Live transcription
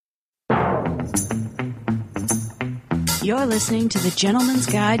You're listening to The Gentleman's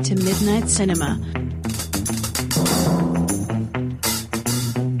Guide to Midnight Cinema.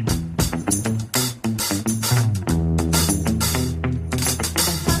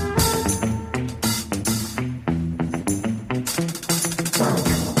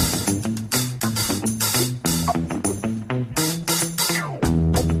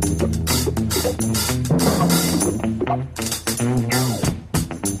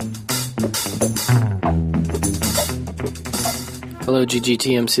 Hello,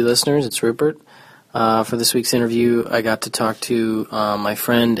 GGTMC listeners. It's Rupert. For this week's interview, I got to talk to my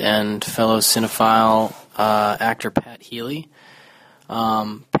friend and fellow cinephile actor Pat Healy.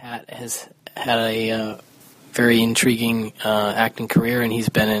 Pat has had a very intriguing acting career, and he's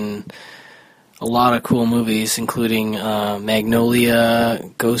been in a lot of cool movies, including Magnolia,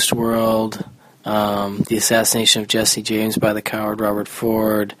 Ghost World, The Assassination of Jesse James by the coward Robert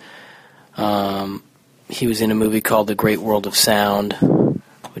Ford. He was in a movie called The Great World of Sound,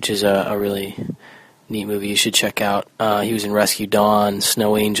 which is a really neat movie you should check out. He was in Rescue Dawn,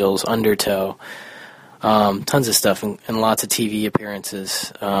 Snow Angels, Undertow, tons of stuff, and lots of TV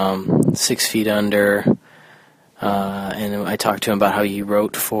appearances. 6 Feet Under, and I talked to him about how he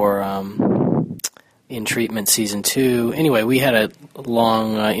wrote for In Treatment Season 2. Anyway, we had a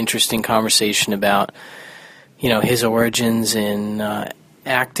long, interesting conversation about, his origins in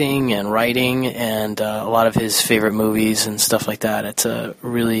acting and writing and a lot of his favorite movies and stuff like that. It's a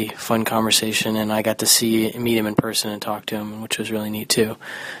really fun conversation, and I got to meet him in person and talk to him, which was really neat too.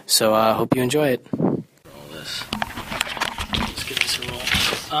 So I hope you enjoy it. Roll this. Let's give this a roll.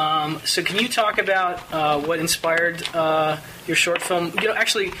 So can you talk about what inspired your short film?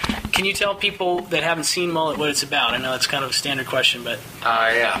 Actually, can you tell people that haven't seen Mullet what it's about? I know it's kind of a standard question, but...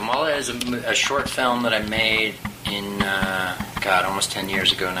 Yeah, Mullet is a short film that I made in, almost 10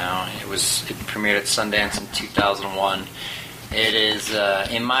 years ago now. It premiered at Sundance in 2001. It is,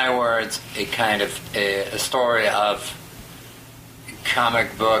 in my words, a kind of a story of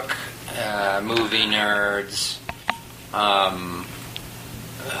comic book, movie nerds,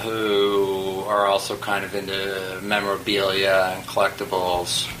 who are also kind of into memorabilia and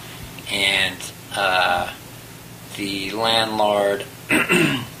collectibles, and the landlord,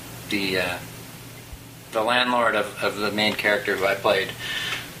 the landlord of the main character who I played,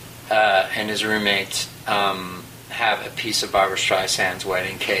 and his roommates have a piece of Barbra Streisand's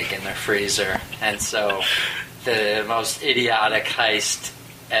wedding cake in their freezer, and so the most idiotic heist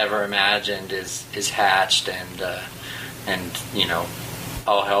ever imagined is hatched, and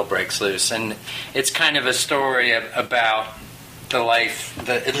all hell breaks loose. And it's kind of a story about the life,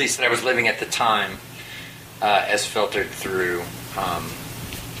 at least that I was living at the time, as filtered through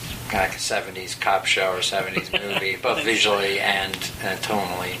kind of like a 70s cop show or 70s movie, both visually and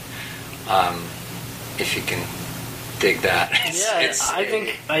tonally, if you can dig that. I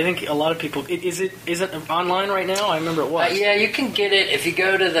think a lot of people... Is it online right now? I remember it was. Yeah, you can get it if you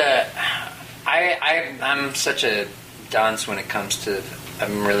go to the... I'm such a dunce when it comes to... I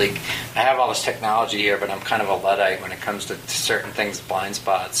have all this technology here, but I'm kind of a Luddite when it comes to certain things, blind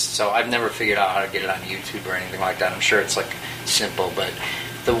spots. So I've never figured out how to get it on YouTube or anything like that. I'm sure it's simple, but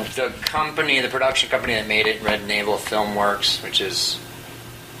the production company that made it, Red Naval Filmworks, which is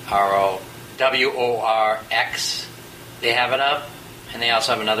WORX, they have it up, and they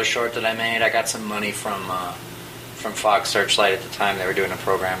also have another short that I made. I got some money from Fox Searchlight at the time. They were doing a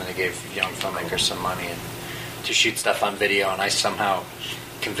program, and they gave young filmmakers some money to shoot stuff on video, and I somehow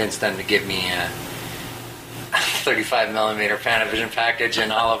convinced them to give me a 35mm Panavision package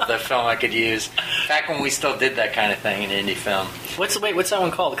and all of the film I could use. Back when we still did that kind of thing in indie film. What's that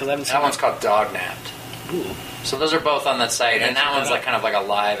one called? Because I haven't seen that. One's called Dognapped. Ooh. So those are both on that site, and that one's kind of like a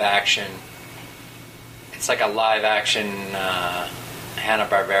live action. It's like a live action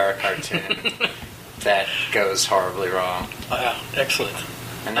Hanna-Barbera cartoon that goes horribly wrong. Wow, excellent.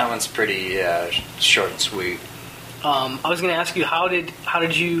 And that one's pretty short and sweet. I was going to ask you, how did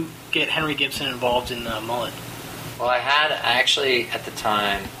you get Henry Gibson involved in Mullet? Well, I actually at the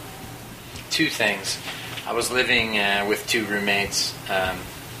time 2 things. I was living with 2 roommates.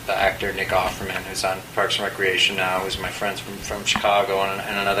 The actor Nick Offerman, who's on Parks and Recreation now, who's my friends from Chicago,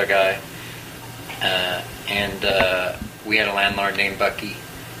 and another guy. And we had a landlord named Bucky,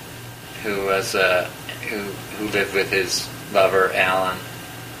 who was who lived with his lover Alan.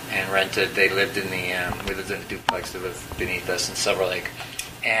 And rented. They lived in we lived in a duplex that lived beneath us in Silver Lake,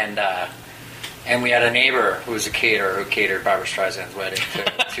 and we had a neighbor who was a caterer who catered Barbra Streisand's wedding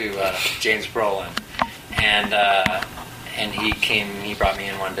to James Brolin, and he brought me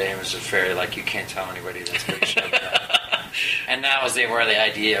in one day and was just very you can't tell anybody this big show. And that was where the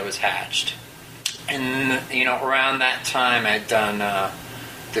idea was hatched. And, around that time I'd done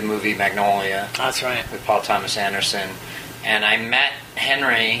the movie Magnolia. That's right. With Paul Thomas Anderson. And I met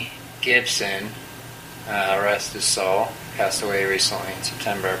Henry Gibson, rest his soul, passed away recently in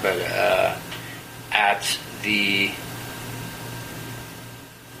September, but at the...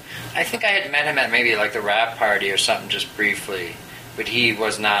 I think I had met him at maybe like the rap party or something just briefly, but he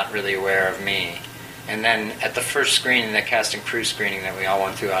was not really aware of me. And then at the first screening, the cast and crew screening that we all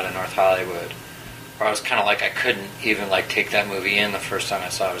went to out in North Hollywood, where I was kind of like I couldn't even like take that movie in the first time I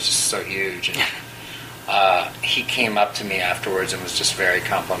saw it. It was just so huge. And he came up to me afterwards and was just very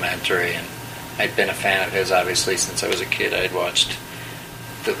complimentary. And I'd been a fan of his, obviously, since I was a kid. I had watched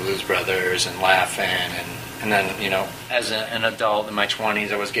the Blues Brothers and Laugh-In, and then, as an adult in my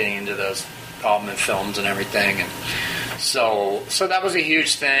 20s, I was getting into those Altman films and everything. And so that was a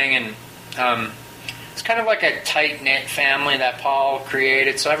huge thing. And it's kind of like a tight-knit family that Paul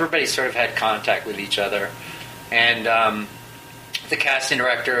created, so everybody sort of had contact with each other. And the casting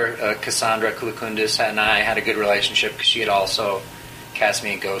director, Cassandra Kulakundis, and I had a good relationship because she had also cast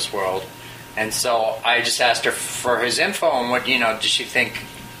me in Ghost World. And so I just asked her for his info and what, does she think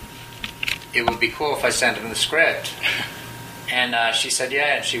it would be cool if I sent him the script? And she said,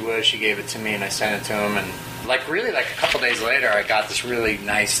 yeah, and she would. She gave it to me, and I sent it to him. And really a couple days later, I got this really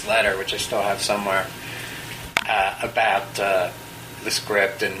nice letter, which I still have somewhere, about the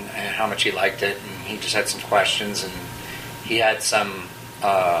script and how much he liked it. And he just had some questions, and he had some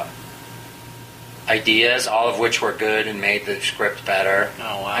ideas, all of which were good and made the script better.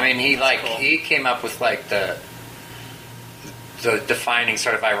 Oh, wow. I mean, he came up with the defining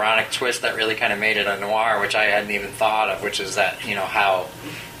sort of ironic twist that really kind of made it a noir, which I hadn't even thought of, which is that, how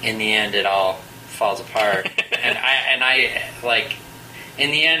in the end it all falls apart. and I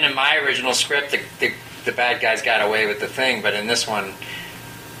in the end, in my original script, the bad guys got away with the thing, but in this one,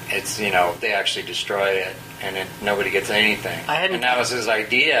 it's, they actually destroy it, and nobody gets anything. And that was his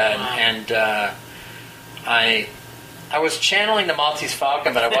idea, wow. and I was channeling the Maltese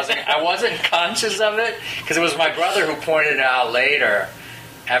Falcon, but I wasn't conscious of it, because it was my brother who pointed it out later,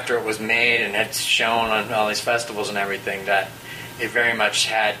 after it was made and had shown on all these festivals and everything, that it very much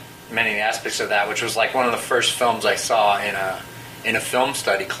had many aspects of that, which was like one of the first films I saw in a film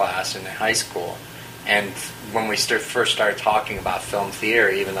study class in high school. And when we first started talking about film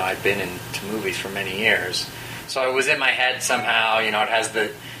theory, even though I'd been into movies for many years, so it was in my head somehow. It has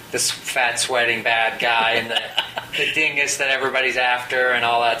this fat sweating bad guy and the dingus that everybody's after and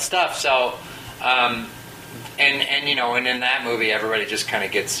all that stuff. So, and in that movie, everybody just kind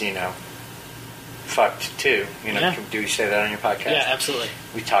of gets fucked too. Yeah. Do you say that on your podcast? Yeah, absolutely.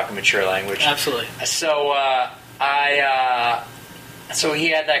 We talk in mature language. Absolutely. So so he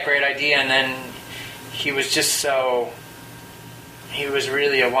had that great idea, and then he was he was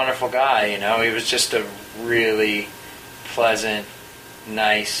really a wonderful guy. He was just a really pleasant,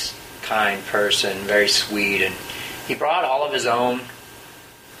 nice, kind person, very sweet, and he brought all of his own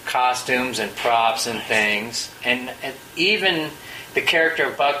costumes and props and things, and even the character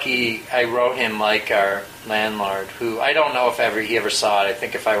of Bucky, I wrote him like our landlord, who I don't know if he ever saw it. I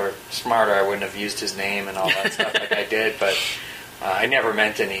think if I were smarter, I wouldn't have used his name and all that stuff like I did, but I never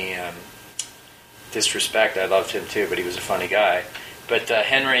meant any disrespect. I loved him too, but he was a funny guy. But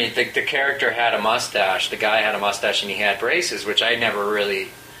Henry, the character had a mustache. The guy had a mustache, and he had braces, which I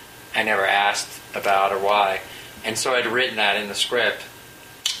never asked about or why. And so I'd written that in the script.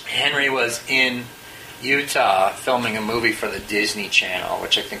 Henry was in Utah filming a movie for the Disney Channel,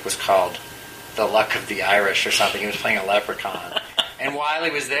 which I think was called The Luck of the Irish or something. He was playing a leprechaun. And while he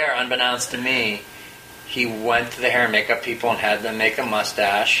was there, unbeknownst to me, he went to the hair and makeup people and had them make a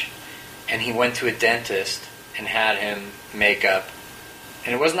mustache. And he went to a dentist and had him make up.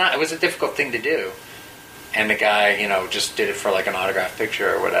 And it was a difficult thing to do. And the guy, just did it for like an autograph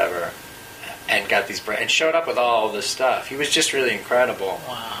picture or whatever. And got and showed up with all this stuff. He was just really incredible.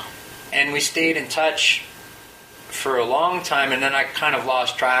 Wow. And we stayed in touch for a long time, and then I kind of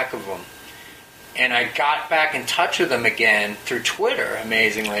lost track of him. And I got back in touch with him again through Twitter,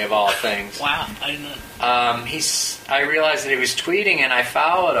 amazingly, of all things. Wow, I didn't know. I realized that he was tweeting, and I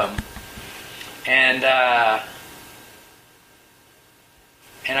followed him. And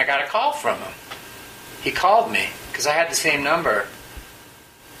I got a call from him. He called me, because I had the same number.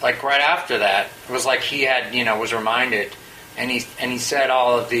 Like, right after that, it was like he had, was reminded. And he said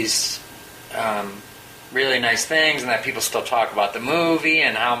all of these really nice things, and that people still talk about the movie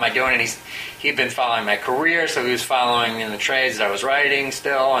and how am I doing. And he'd been following my career, so he was following in the trades that I was writing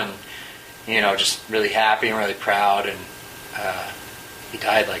still, and just really happy and really proud. And he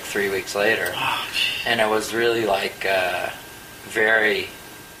died like 3 weeks later, and it was really like very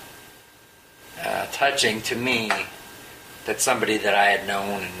touching to me that somebody that I had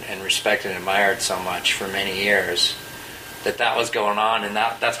known and respected and admired so much for many years, that was going on, and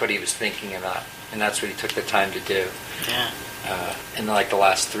that's what he was thinking about, and that's what he took the time to do. Yeah. In the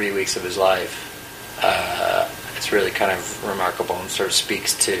last 3 weeks of his life. It's really kind of remarkable and sort of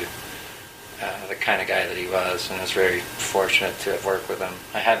speaks to the kind of guy that he was, and I was very fortunate to have worked with him.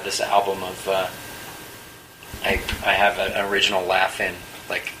 I have this album of, I have an original Laugh-In,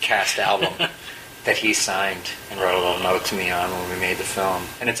 cast album that he signed and wrote a little note to me on when we made the film.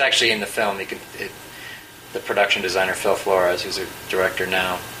 And it's actually in the film. The production designer, Phil Flores, who's a director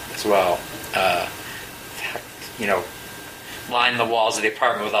now as well, lined the walls of the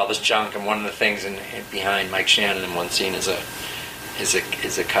apartment with all this junk, and one of the things behind Mike Shannon in one scene is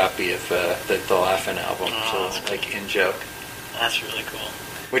a copy of the Laugh-In album. Oh, so it's in joke. That's really cool.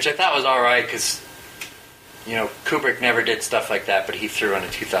 Which I thought was all right because Kubrick never did stuff like that, but he threw in a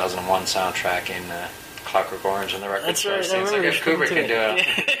 2001 soundtrack in Clockwork Orange on the record. That's right. Seems like if Kubrick can do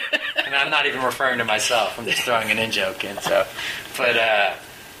it, and I'm not even referring to myself. I'm just throwing an in joke in. So, but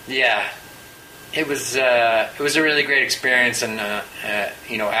yeah. It was a really great experience, and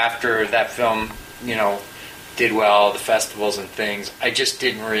after that film, did well, the festivals and things, I just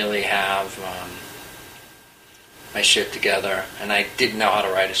didn't really have my shit together, and I didn't know how to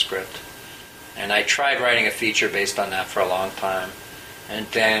write a script, and I tried writing a feature based on that for a long time, and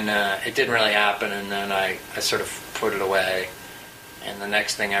then it didn't really happen, and then I sort of put it away, and the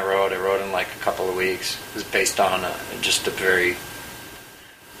next thing I wrote in a couple of weeks. It was based on just a very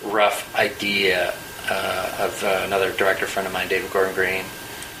rough idea of another director friend of mine, David Gordon Green,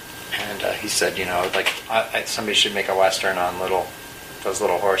 and he said, somebody should make a western on those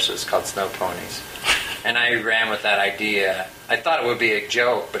little horses called snow ponies, and I ran with that idea. I thought it would be a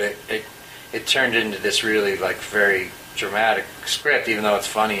joke, but it turned into this really very dramatic script, even though it's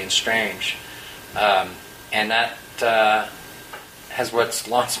funny and strange, and that has what's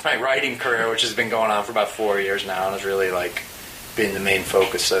launched my writing career, which has been going on for about 4 years now, and has really been the main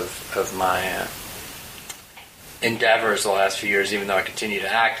focus of my endeavors the last few years, even though I continue to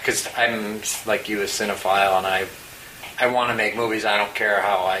act, because I'm like you, a cinephile, and I want to make movies. I don't care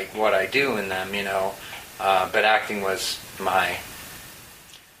what I do in them, but acting was my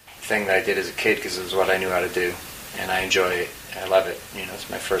thing that I did as a kid because it was what I knew how to do, and I enjoy it. I love it. It's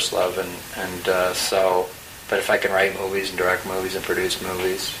my first love, and so. But if I can write movies and direct movies and produce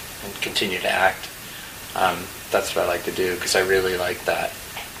movies and continue to act, that's what I like to do, because I really like that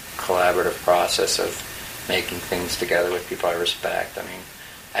collaborative process of making things together with people I respect. I mean,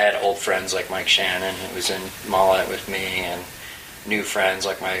 I had old friends like Mike Shannon, who was in Mullet with me, and new friends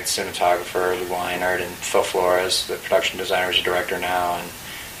like my cinematographer, Lou Weinert, and Phil Flores, the production designer, is a director now,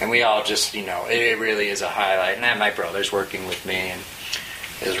 and we all just, it really is a highlight. And I have my brothers working with me, and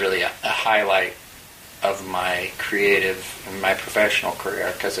it was really a highlight of my creative and my professional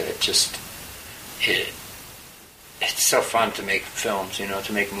career, because it's so fun to make films,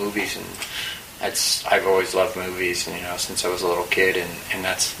 to make movies, and I've always loved movies, since I was a little kid, and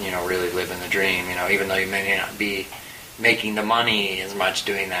that's, really living the dream, even though you may not be making the money as much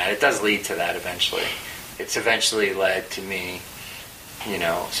doing that, it does lead to that eventually. It's eventually led to me,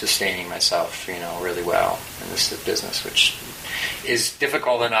 sustaining myself, really well in this business, which is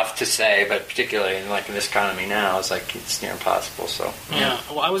difficult enough to say, but particularly in this economy now, it's near impossible. So yeah.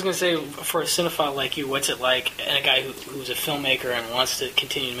 Well, I was going to say, for a cinephile like you, what's it like, and a guy who's a filmmaker and wants to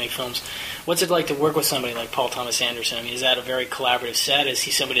continue to make films, what's it like to work with somebody like Paul Thomas Anderson? I mean, is that a very collaborative set? Is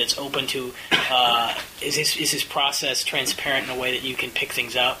he somebody that's open to? Is his process transparent in a way that you can pick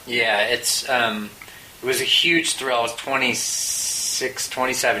things up? Yeah, it was a huge thrill. I was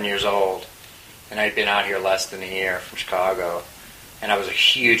 27 years old, and I'd been out here less than a year from Chicago, and I was a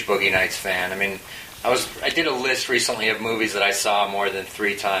huge Boogie Nights fan. I mean, I did a list recently of movies that I saw more than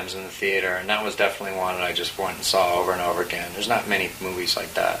 3 times in the theater, and that was definitely one that I just went and saw over and over again. There's not many movies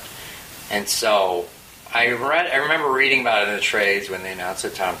like that. And so I remember reading about it in the trades when they announced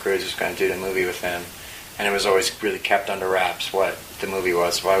that Tom Cruise was going to do the movie with him, and it was always really kept under wraps what the movie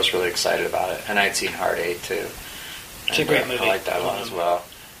was, so I was really excited about it. And I'd seen Hard Eight, too. It's a great movie. I like that one as well.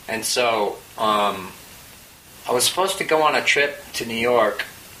 And so I was supposed to go on a trip to New York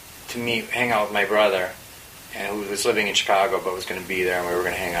to hang out with my brother, who was living in Chicago but was going to be there, and we were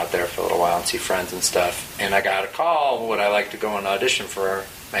going to hang out there for a little while and see friends and stuff. And I got a call, would I like to go and audition for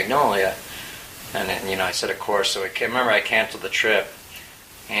Magnolia? And then, I said, of course. So I remember I canceled the trip,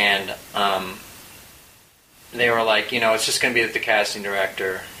 and they were like, it's just going to be that the casting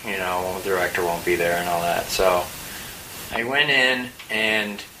director, the director won't be there and all that. So I went in,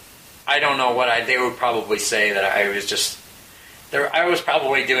 and I don't know they would probably say that I was just I was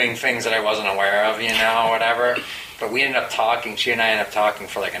probably doing things that I wasn't aware of, whatever. But we ended up talking. She and I ended up talking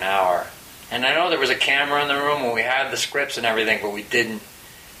for like an hour. And I know there was a camera in the room when we had the scripts and everything, but we didn't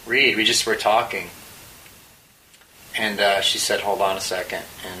read. We just were talking. And she said, "Hold on a second."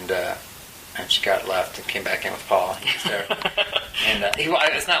 And she got left and came back in with Paul. He was there. And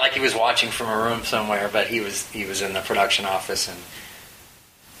it's not like he was watching from a room somewhere, but he was in the production office and,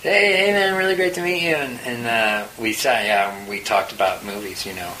 hey man, really great to meet you. And we sat, we talked about movies,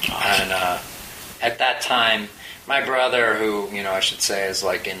 Awesome. And at that time, my brother, who I should say is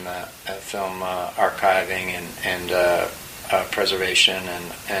like in the film archiving and preservation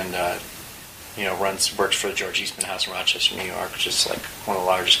and works for the George Eastman House in Rochester, New York, which is like one of the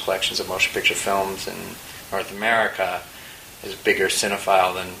largest collections of motion picture films in North America. Is a bigger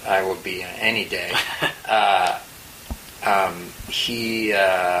cinephile than I would be any day. He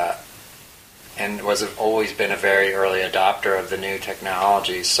and always been a very early adopter of the new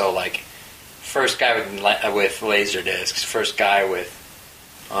technology. So like, first guy with laser discs. First guy with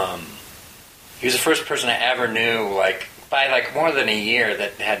he was the first person I ever knew like by like more than a year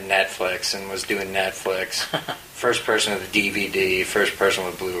that had Netflix and was doing Netflix. First person with a DVD. First person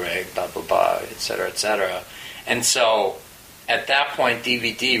with Blu-ray. Blah blah blah, etc. etc. And so at that point,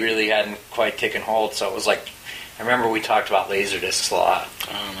 DVD really hadn't quite taken hold. So it was like, I remember we talked about Laserdiscs a lot.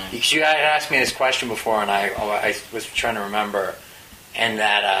 Oh, nice. Because you had asked me this question before, and I was trying to remember. And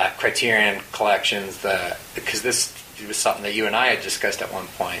that Criterion collections, because this was something that you and I had discussed at one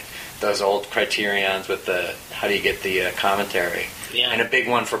point. Those old Criterions with how do you get the commentary? Yeah. And a big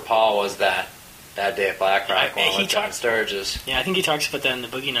one for Paul was that Day at Black Rock, one with John Sturges. Yeah, I think he talks about that in the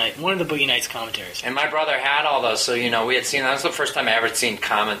Boogie Night, one of the Boogie Nights commentaries. And my brother had all those, so we had seen. That was the first time I ever seen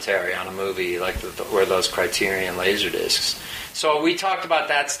commentary on a movie, like were those Criterion Laserdiscs. So we talked about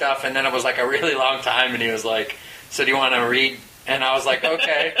that stuff, and then it was like a really long time, and he was like, "So do you want to read?" And I was like,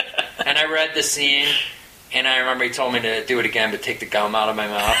 "Okay." And I read the scene, and I remember he told me to do it again, but take the gum out of my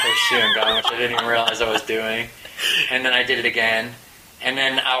mouth. I was chewing gum, which I didn't even realize I was doing. And then I did it again. And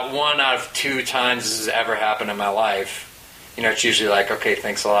then one out of two times this has ever happened in my life, it's usually like, okay,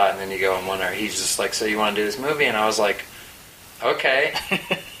 thanks a lot, and then you go and wonder. He's just like, so you want to do this movie? And I was like, okay.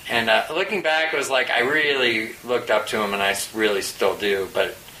 And looking back, it was like I really looked up to him, and I really still do.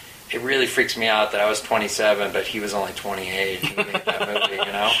 But it really freaks me out that I was 27, but he was only 28 when he made that movie,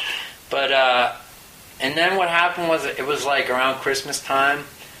 But and then what happened was it was like around Christmas time,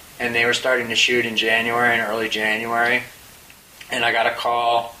 and they were starting to shoot in January and early January. And I got a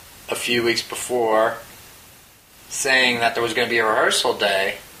call a few weeks before saying that there was going to be a rehearsal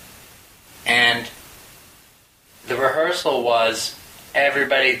day. And the rehearsal was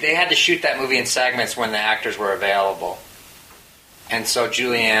they had to shoot that movie in segments when the actors were available. And so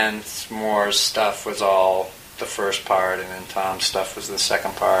Julianne Moore's stuff was all the first part, and then Tom's stuff was the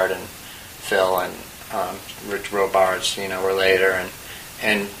second part, and Phil and Rich Robards, were later,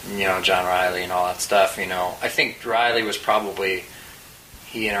 and John Riley and all that stuff. I think Riley was probably,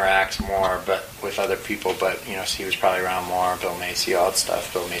 he interacts more but with other people, but he was probably around more. Bill Macy, all that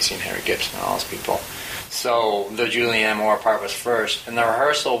stuff. Bill Macy and Harry Gibson and all those people. So the Julianne Moore part was first, and the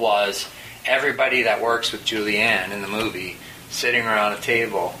rehearsal was everybody that works with Julianne in the movie sitting around a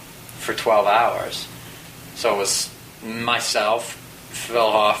table for 12 hours. So it was myself,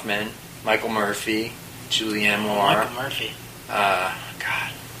 Phil Hoffman, Michael Murphy, Julianne Moore. Michael Murphy.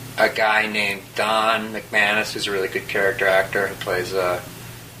 A guy named Don McManus, who's a really good character actor, who plays a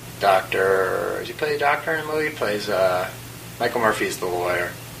doctor. Does he play a doctor in the movie? He plays Michael Murphy's the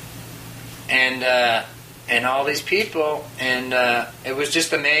lawyer, and all these people, and it was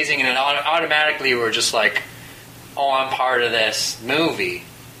just amazing. And automatically, we were just like, "Oh, I'm part of this movie,"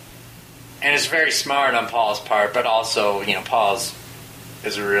 and it's very smart on Paul's part, but also, Paul's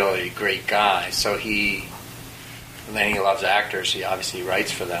is a really great guy, so and then he loves actors. He obviously writes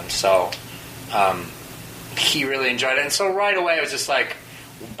for them. So he really enjoyed it. And so right away it was just like,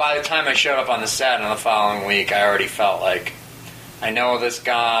 by the time I showed up on the set on the following week, I already felt like I know this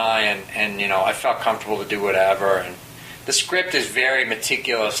guy, and I felt comfortable to do whatever. And the script is very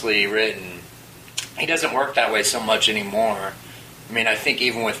meticulously written. He doesn't work that way so much anymore. I mean, I think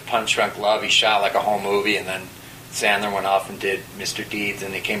even with Punch Drunk Love, he shot like a whole movie, and then Sandler went off and did Mr. Deeds,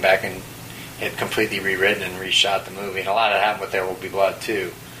 and he came back and had completely rewritten and reshot the movie. And a lot of that happened with There Will Be Blood,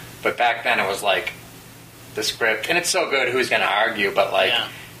 too. But back then it was like the script, and it's so good, who's going to argue, but like,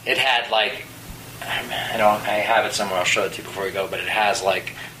 It had like, I have it somewhere, I'll show it to you before we go, but it has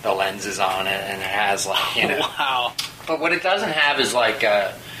like the lenses on it, and it has like, Wow. But what it doesn't have is like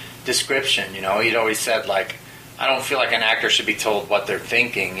a description, He'd always said like, I don't feel like an actor should be told what they're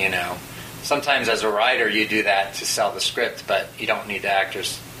thinking, sometimes as a writer you do that to sell the script, but you don't need the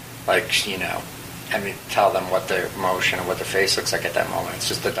actors, like, tell them what their emotion or what their face looks like at that moment. It's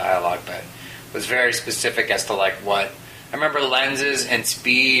just the dialogue, but it was very specific as to like what. I remember lenses and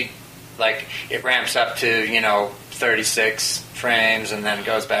speed, like it ramps up to 36 frames and then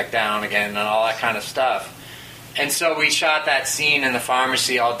goes back down again and all that kind of stuff. And so we shot that scene in the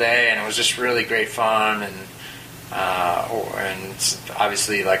pharmacy all day, and it was just really great fun, and it's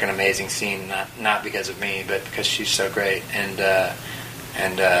obviously like an amazing scene, not because of me, but because she's so great, and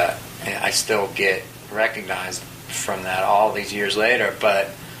I still get recognized from that all these years later. But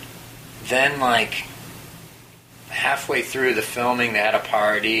then, like, halfway through the filming, they had a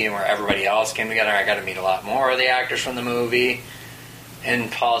party where everybody else came together. I got to meet a lot more of the actors from the movie.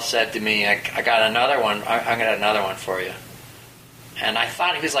 And Paul said to me, I got another one. I got another one for you. And I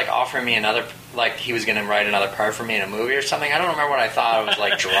thought he was like offering me another, like he was going to write another part for me in a movie or something. I don't remember what I thought. I was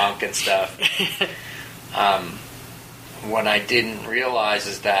like drunk and stuff. What I didn't realize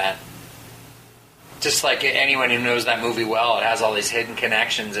is that, just like anyone who knows that movie well, it has all these hidden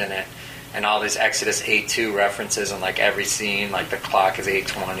connections in it, and all these Exodus 8:2 references in like every scene. Like the clock is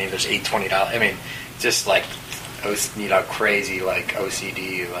 8:20. There's $8:20. I mean, just like crazy like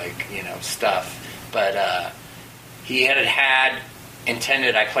OCD stuff. But he had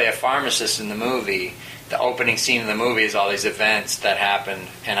intended I play a pharmacist in the movie. The opening scene in the movie is all these events that happened,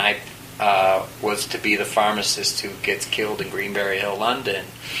 and I was to be the pharmacist who gets killed in Greenberry Hill, London,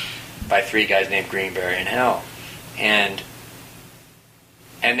 by three guys named Greenberry and Hill. And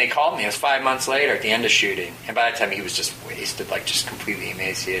they called me. It was 5 months later at the end of shooting. And by that time he was just wasted, like just completely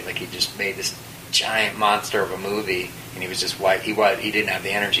emaciated. Like he just made this giant monster of a movie, and he was just white. He didn't have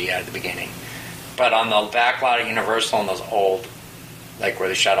the energy he had at the beginning. But on the back lot of Universal and those old, like where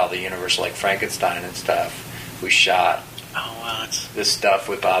they shot all the Universal, like Frankenstein and stuff, we shot this stuff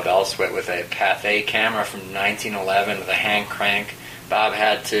with Bob Elswit with a Pathé camera from 1911 with a hand crank. Bob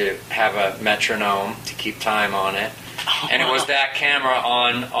had to have a metronome to keep time on it. And it was that camera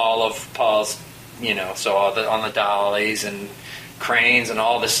on all of Paul's, so on the dollies and cranes and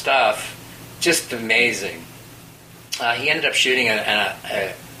all this stuff. Just amazing. He ended up shooting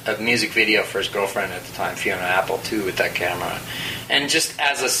a music video for his girlfriend at the time, Fiona Apple, too, with that camera. And just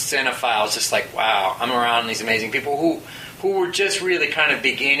as a cinephile, I was just like, wow, I'm around these amazing people who were just really kind of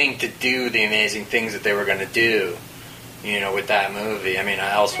beginning to do the amazing things that they were going to do, with that movie. I mean,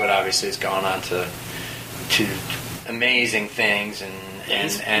 Elswit obviously has gone on to amazing things, and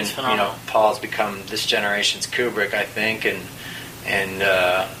Paul's become this generation's Kubrick, I think, and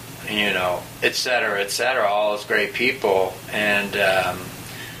et cetera, all those great people. And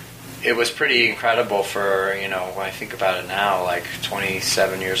it was pretty incredible for, when I think about it now, like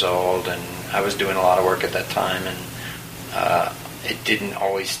 27 years old, and I was doing a lot of work at that time, and it didn't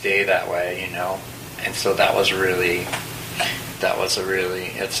always stay that way, and so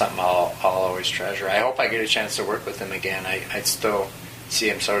it's something I'll always treasure. I hope I get a chance to work with him again. I still see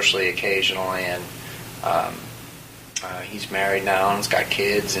him socially occasionally, and he's married now and he's got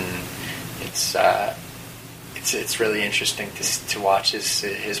kids, and it's really interesting to watch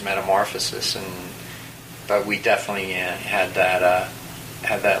his metamorphosis. But we definitely had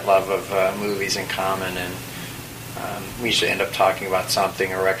that love of movies in common, and we usually end up talking about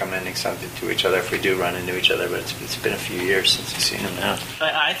something or recommending something to each other if we do run into each other. But it's been a few years since we've seen him now.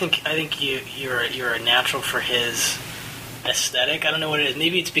 I think you're a natural for his aesthetic. I don't know what it is.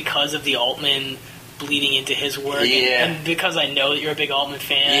 Maybe it's because of the Altman bleeding into his work, and because I know that you're a big Altman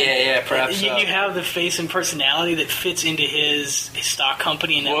fan. Yeah, perhaps you have the face and personality that fits into his stock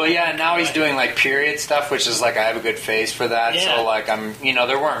company. And now he's doing like period stuff, which is like I have a good face for that. Yeah. So like I'm,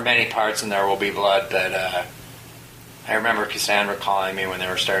 there weren't many parts in There Will Be Blood, but I remember Cassandra calling me when they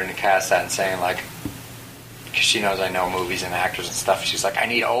were starting to cast that and saying like, because she knows I know movies and actors and stuff. She's like, I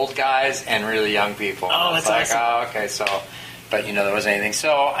need old guys and really young people. Oh, that's awesome. Oh, okay, so. But, there wasn't anything. So,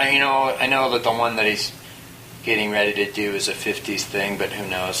 I know that the one that he's getting ready to do is a 50s thing, but who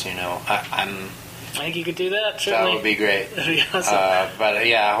knows, I think you could do that, certainly. That would be great. That would be awesome. But,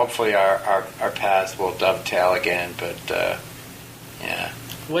 yeah, hopefully our paths will dovetail again, but, yeah.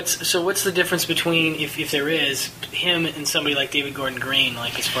 What's the difference between, if there is, him and somebody like David Gordon Green,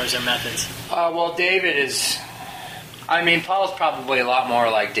 like as far as their methods? Well, David is... Paul's probably a lot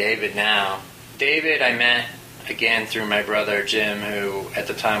more like David now. David I met... again through my brother Jim, who at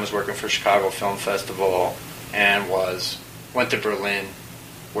the time was working for Chicago Film Festival and went to Berlin,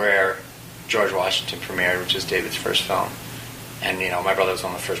 where George Washington premiered, which is David's first film. And my brother was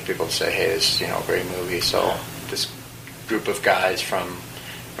one of the first people to say, "Hey, this is a great movie." So this group of guys from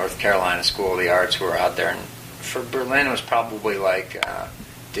North Carolina School of the Arts who were out there, and for Berlin it was probably like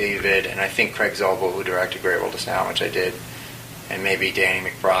David, and I think Craig Zobel, who directed Great World of Sound, which I did, and maybe Danny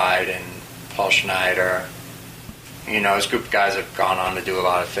McBride and Paul Schneider. This group of guys have gone on to do a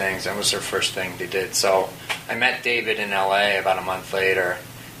lot of things. That was their first thing they did. So I met David in L.A. about a month later,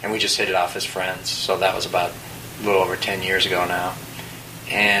 and we just hit it off as friends. So that was about a little over 10 years ago now.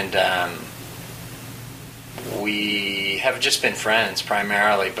 And we have just been friends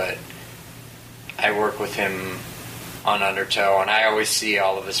primarily, but I work with him on Undertow, and I always see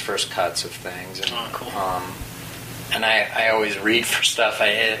all of his first cuts of things. And, cool. And I always read for stuff.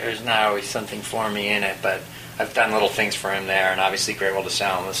 There's not always something for me in it, but I've done little things for him there, and obviously Great World of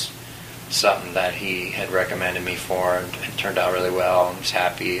Sound was something that he had recommended me for, and it turned out really well. I was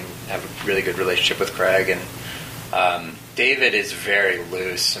happy and have a really good relationship with Craig. And David is very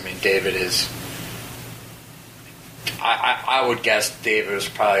loose. I mean, David is... I would guess David was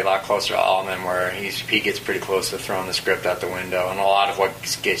probably a lot closer to Altman, where he gets pretty close to throwing the script out the window, and a lot of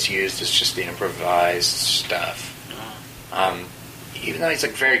what gets used is just the improvised stuff. Even though he's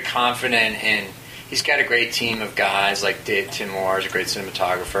very confident, and he's got a great team of guys, like Tim Moore is a great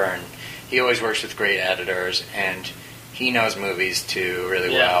cinematographer, and he always works with great editors, and he knows movies too really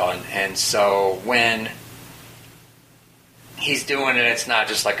well, and so when he's doing it, it's not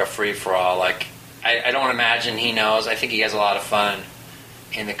just like a free-for-all. I don't imagine he knows. I think he has a lot of fun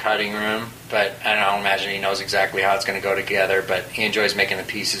in the cutting room, but I don't imagine he knows exactly how it's going to go together, but he enjoys making the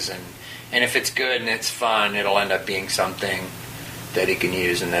pieces, and if it's good and it's fun, it'll end up being something that he can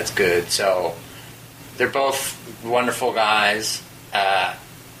use, and that's good. So they're both wonderful guys.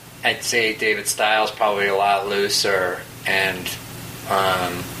 I'd say David Styles probably a lot looser, and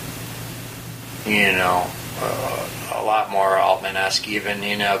a lot more Altman-esque even,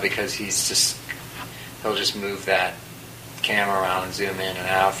 because he'll just move that camera around and zoom in and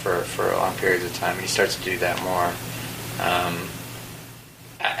out for long periods of time, and he starts to do that more.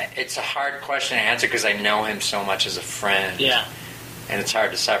 It's a hard question to answer because I know him so much as a friend. Yeah. And it's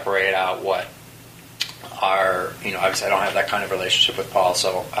hard to separate out what obviously I don't have that kind of relationship with Paul,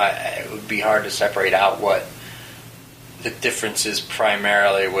 so it would be hard to separate out what the differences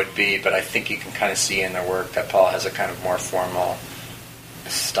primarily would be, but I think you can kind of see in their work that Paul has a kind of more formal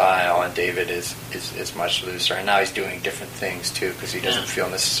style, and David is much looser. And now he's doing different things too, because he doesn't feel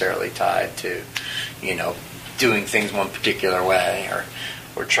necessarily tied to, doing things one particular way,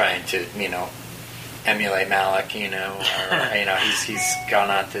 or trying to, emulate Malick, or he's gone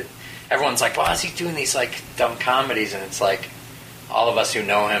on to. Everyone's like, why is he doing these dumb comedies? And it's like, all of us who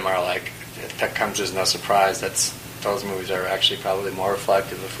know him are like, that comes as no surprise. Those movies are actually probably more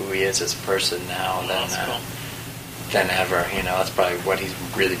reflective of who he is as a person now than ever. That's probably what he's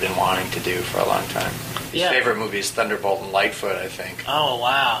really been wanting to do for a long time. His favorite movie is Thunderbolt and Lightfoot, I think. Oh,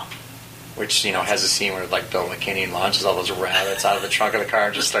 wow. Which, has a scene where Bill McKinney launches all those rabbits out of the trunk of the car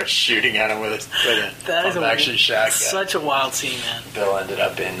and just starts shooting at them with a pump-action shotgun. Such a wild scene, man. Bill ended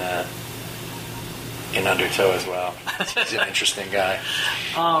up in Undertow as well. He's an interesting guy.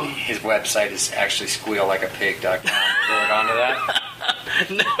 His website is actually squeallikeapig.com. You ever gone to that?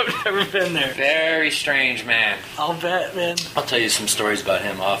 No, I've never been there. Very strange man. I'll bet, man. I'll tell you some stories about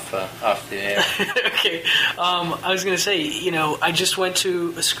him off the air. Okay. I was going to say, I just went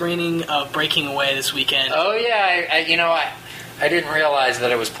to a screening of Breaking Away this weekend. Oh, yeah. I didn't realize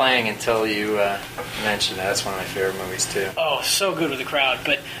that it was playing until you mentioned that. That's one of my favorite movies, too. Oh, so good with the crowd.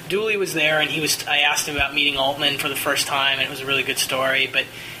 But Dooley was there, and I asked him about meeting Altman for the first time, and it was a really good story. But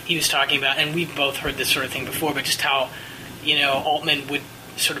he was talking about, and we've both heard this sort of thing before, but just how, Altman would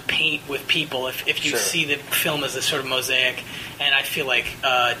sort of paint with people if you see the film as a sort of mosaic. And I feel like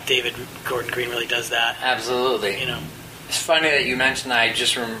David Gordon Green really does that. Absolutely. It's funny that you mentioned that. I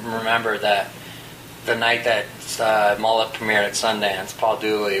just remember that the night that Mullet premiered at Sundance, Paul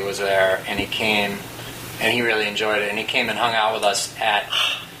Dooley was there, and he came, and he really enjoyed it, and he came and hung out with us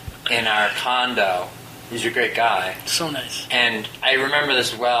in our condo. He's a great guy. So nice. And I remember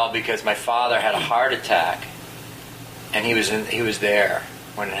this well because my father had a heart attack, and he was there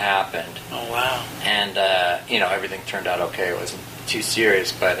when it happened. Oh, wow. And, everything turned out okay. It wasn't too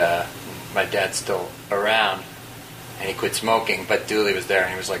serious, but my dad's still around, and he quit smoking, but Dooley was there,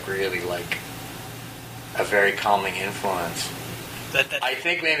 and he was really a very calming influence. I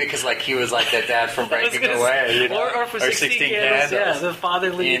think maybe because he was like that dad from Breaking Away, or for 16 Candles, yeah, the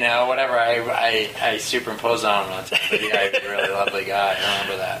fatherly, whatever. I superimposed on him. But he's a really lovely guy. I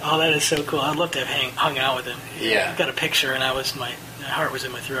remember that. Oh, that is so cool. I'd love to have hung out with him. Yeah, I got a picture, and I heart was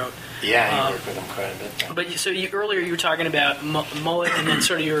in my throat. Yeah, you work with him quite a bit. Though. But earlier you were talking about Mullet and then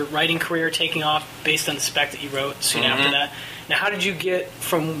sort of your writing career taking off based on the spec that you wrote soon after that. Now, how did you get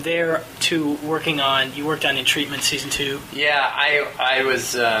from there to you worked on In Treatment Season 2? Yeah, I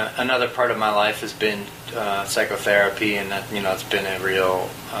was, another part of my life has been psychotherapy, and that, it's been a real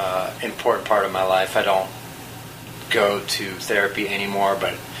important part of my life. I don't go to therapy anymore,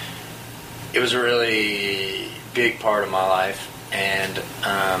 but it was a really big part of my life. And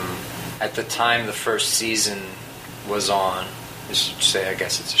at the time the first season was on, I should say, I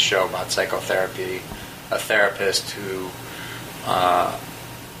guess it's a show about psychotherapy, a therapist who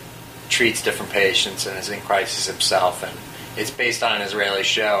treats different patients and is in crisis himself. And it's based on an Israeli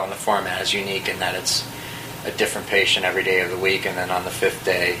show, and the format is unique in that it's a different patient every day of the week, and then on the fifth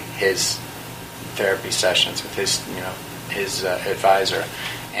day, his therapy sessions with his advisor.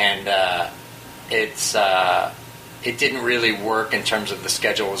 And it didn't really work in terms of the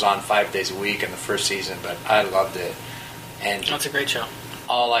schedule. It was on 5 days a week in the first season, but I loved it. And that's a great show.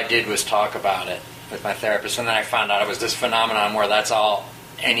 All I did was talk about it with my therapist, and then I found out it was this phenomenon where that's all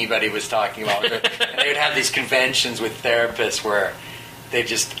anybody was talking about. And they would have these conventions with therapists where they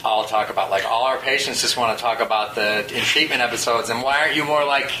just all talk about, like, all our patients just want to talk about the In Treatment episodes, and why aren't you more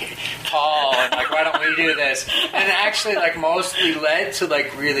like Paul, and like, why don't we do this? And it actually, like, mostly led to,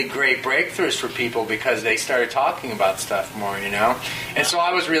 like, really great breakthroughs for people because they started talking about stuff more, And so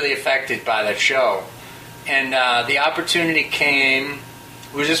I was really affected by that show. And the opportunity came.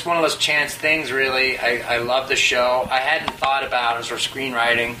 It was just one of those chance things, really. I loved the show. I hadn't thought about it, or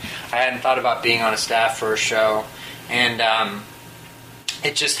screenwriting. I hadn't thought about being on a staff for a show. And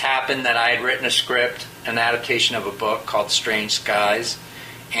it just happened that I had written a script, an adaptation of a book called Strange Skies.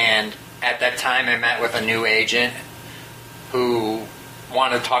 And at that time, I met with a new agent who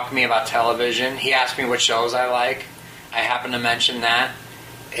wanted to talk to me about television. He asked me what shows I like. I happened to mention that.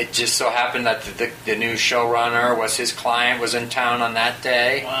 It just so happened that the new showrunner was his client, was in town on that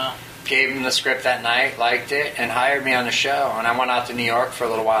day. Wow. Gave him the script that night, liked it, and hired me on the show. And I went out to New York for a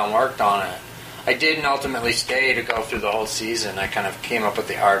little while and worked on it. I didn't ultimately stay to go through the whole season. I kind of came up with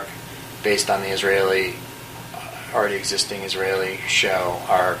the arc based on the already existing Israeli show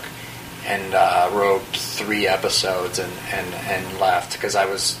arc, and wrote 3 episodes and left because I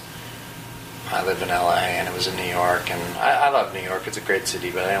live in LA and it was in New York, and I love New York. It's a great city,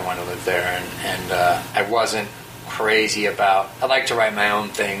 but I didn't want to live there, and I wasn't crazy about. I like to write my own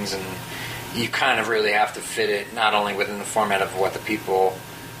things, and you kind of really have to fit it not only within the format of what the people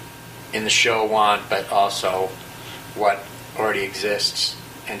in the show want, but also what already exists.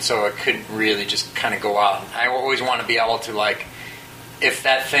 And so it couldn't really just kind of go out. I always want to be able to, like, if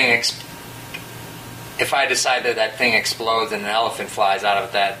that thing, if I decide that thing explodes and an elephant flies out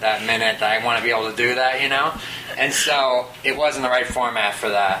of that minute, I want to be able to do that, And so it wasn't the right format for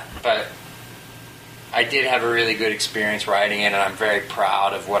that. But I did have a really good experience writing it, and I'm very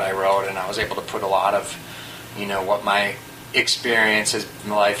proud of what I wrote, and I was able to put a lot of, what my experiences,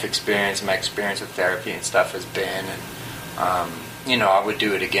 my life experience, my experience with therapy and stuff has been, and I would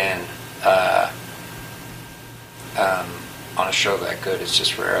do it again on a show that good. It's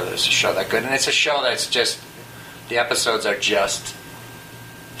just rare there's a show that good, and it's a show that's just, the episodes are just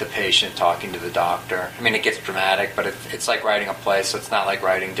the patient talking to the doctor. I mean, it gets dramatic, but it's like writing a play, so it's not like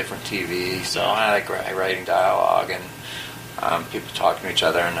writing different TV. So I like writing dialogue and people talking to each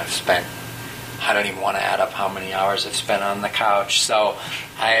other, and I don't even want to add up how many hours I've spent on the couch. So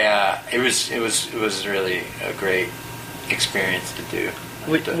it was really a great experience to do.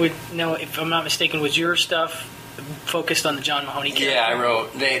 Now, if I'm not mistaken, was your stuff focused on the John Mahoney character? Yeah, I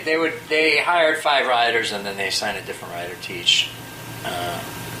wrote. They hired 5 writers, and then they assigned a different writer to each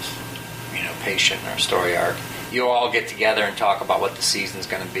patient or story arc. You all get together and talk about what the season's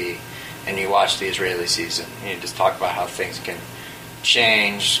going to be, and you watch the Israeli season. You just talk about how things can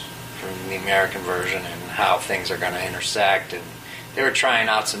change from the American version and how things are going to intersect. And they were trying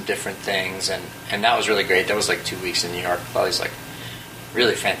out some different things, and that was really great. That was like 2 weeks in New York with all these like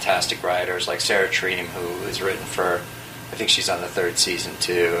really fantastic writers, like Sarah Treem, who has written for, I think she's on the 3rd season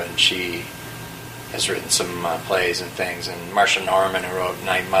too, and she has written some plays and things, and Marsha Norman, who wrote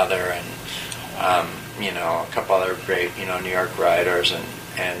Night Mother, and a couple other great New York writers,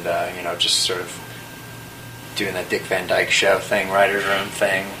 and just sort of doing that Dick Van Dyke Show thing, writer's room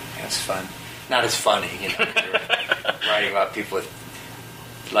thing. It's fun. Not as funny, writing about people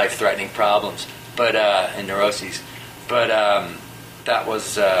with life-threatening problems, but and neuroses. But that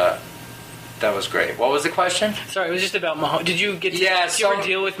was great. What was the question? Sorry, it was just about Mahoney. Did you ever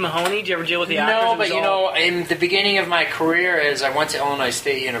deal with Mahoney? Did you ever deal with the actors? No, but in the beginning of my career, I went to Illinois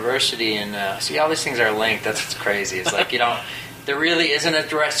State University, and see, all these things are linked. That's what's crazy. It's like there really isn't a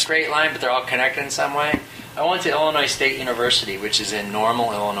direct straight line, but they're all connected in some way. I went to Illinois State University, which is in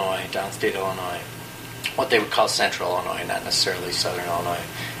Normal, Illinois, downstate Illinois, what they would call Central Illinois, not necessarily Southern Illinois,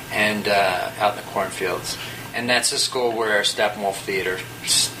 and out in the cornfields. And that's a school where Steppenwolf Theater,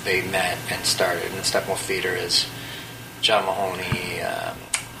 they met and started. And Steppenwolf Theater is John Mahoney,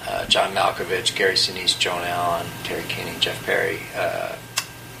 John Malkovich, Gary Sinise, Joan Allen, Terry Kinney, Jeff Perry,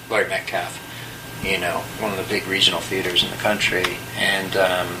 Lloyd Metcalf. You know, one of the big regional theaters in the country. And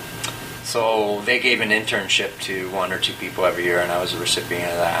so they gave an internship to one or two people every year, and I was a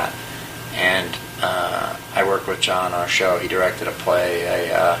recipient of that. And I worked with John on our show. He directed a play,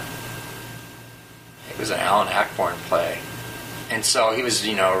 it was an Alan Ayckbourn play. And so he was,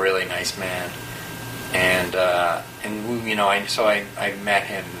 you know, a really nice man. And you know, I met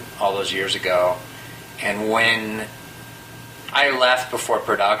him all those years ago. And when I left before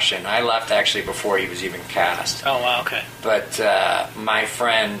production, I left actually before he was even cast. Oh, wow, okay. But my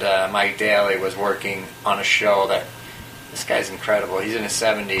friend Mike Daly was working on a show that, this guy's incredible. He's in his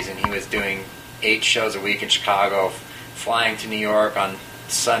 70s, and he was doing 8 shows a week in Chicago, flying to New York on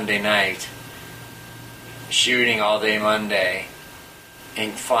Sunday night, shooting all day Monday,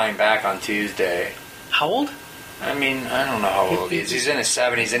 and flying back on Tuesday. How old? I mean, I don't know how old he is. He's in his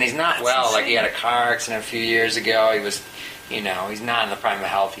 70s, and he's not That's well. insane. Like, he had a car accident a few years ago. He was, you know, he's not in the prime of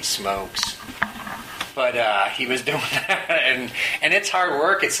health. He smokes. But he was doing that, and it's hard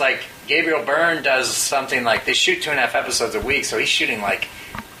work. It's like Gabriel Byrne does something like, they shoot 2.5 episodes a week, so he's shooting like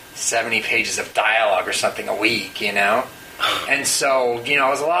 70 pages of dialogue or something a week, you know? And so, you know,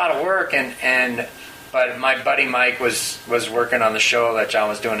 it was a lot of work, but my buddy Mike was working on the show that John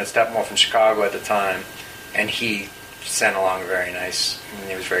was doing at Steppenwolf in Chicago at the time, and he sent along very nice, I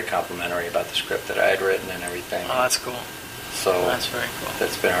mean, he was very complimentary about the script that I had written and everything. Oh, that's cool. So That's very cool.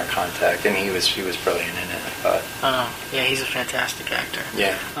 that's been our contact, and he was brilliant in it, I thought. Oh, yeah, he's a fantastic actor.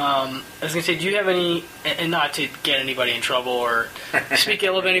 Yeah. I was going to say, do you have any, and not to get anybody in trouble or speak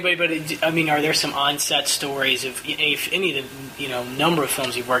ill of anybody, but, I mean, are there some on-set stories of if any of the, you know, number of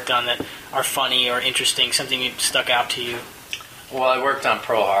films you've worked on that are funny or interesting, something that stuck out to you? Well, I worked on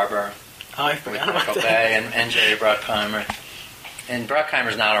Pearl Harbor Oh, I with forgot about Michael that. Bay and Jerry Bruckheimer. And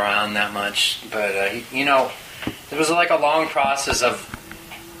Bruckheimer's not around that much, but, you know, it was like a long process of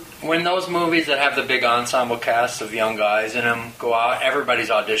when those movies that have the big ensemble cast of young guys in them go out, everybody's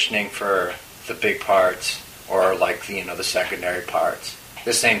auditioning for the big parts or like the, you know, the secondary parts.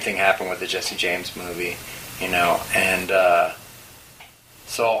 The same thing happened with the Jesse James movie, you know, and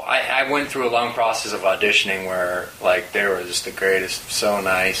so I went through a long process of auditioning where like they were just the greatest, so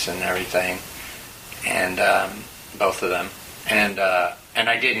nice and everything, and both of them, and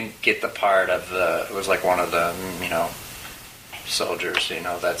I didn't get the part of the, it was like one of the, you know, soldiers, you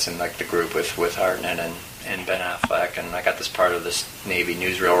know, that's in like the group with Hartnett and Ben Affleck, and I got this part of this Navy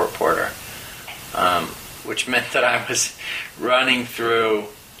newsreel reporter, which meant that I was running through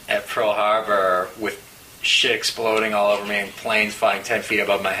at Pearl Harbor with shit exploding all over me and planes flying 10 feet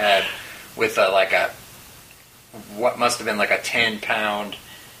above my head with what must have been like a 10-pound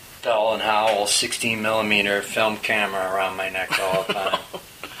Bell and Howell 16mm film camera around my neck the whole time.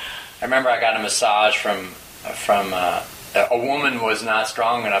 I remember I got a massage from a woman was not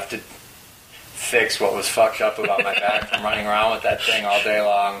strong enough to fix what was fucked up about my back from running around with that thing all day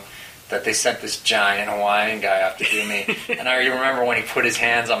long, that they sent this giant Hawaiian guy out to do me. And I remember when he put his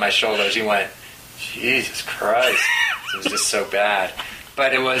hands on my shoulders, he went, Jesus Christ. It was just so bad.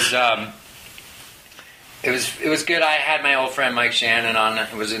 But it was good. I had my old friend Mike Shannon on.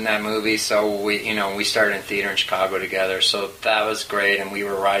 It was in that movie, so we started in theater in Chicago together. So that was great, and we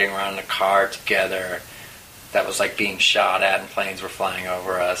were riding around in a car together. That was like being shot at, and planes were flying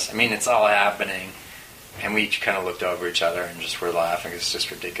over us. I mean, it's all happening, and we each kind of looked over each other and just were laughing. It's just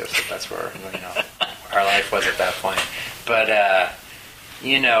ridiculous that that's where our life was at that point. But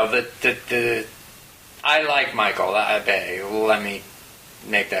I like Michael Bay. Let me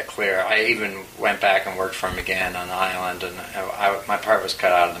make that clear. I even went back and worked for him again on the island, and my part was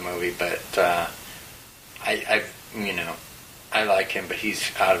cut out of the movie. But I like him, but he's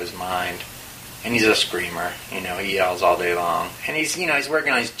out of his mind, and he's a screamer. You know, he yells all day long, and he's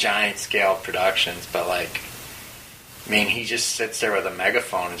working on these giant scale productions. But like, I mean, he just sits there with a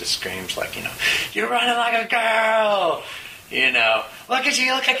megaphone and just screams like, you're running like a girl. Look at you,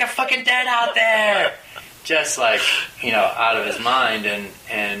 you look like you're fucking dead out there. Just like, out of his mind,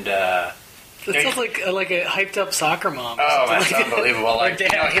 and That sounds like a hyped up soccer mom. Oh, that's like unbelievable. Like,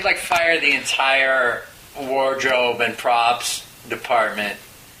 he'd like fire the entire wardrobe and props department,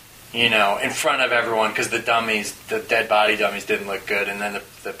 in front of everyone because the dead body dummies didn't look good, and then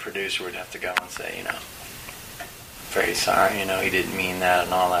the producer would have to go and say, very sorry, you know, he didn't mean that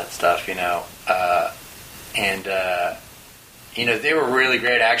and all that stuff, you know. You know, they were really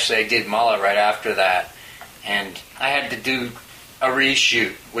great. Actually, I did Mullet right after that, and I had to do a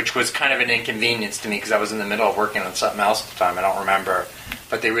reshoot, which was kind of an inconvenience to me because I was in the middle of working on something else at the time. I don't remember,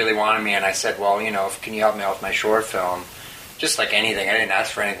 but they really wanted me, and I said, well, you know, can you help me out with my short film? Just like anything. I didn't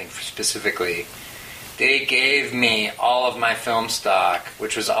ask for anything specifically. They gave me all of my film stock,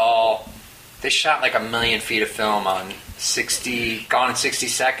 which was all... They shot like 1 million feet of film on gone in 60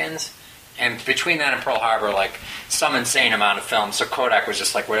 seconds. And between that and Pearl Harbor, like, some insane amount of film. So Kodak was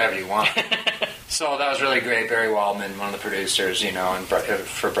just like, whatever you want. So that was really great. Barry Waldman, one of the producers, you know, and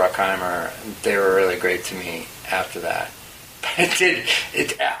for Bruckheimer, they were really great to me after that. But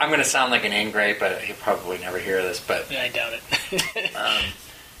I'm going to sound like an ingrate, but he'll probably never hear this. But I doubt it.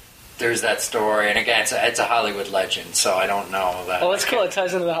 There's that story, and again, it's a Hollywood legend, so I don't know that. Well, that's cool. It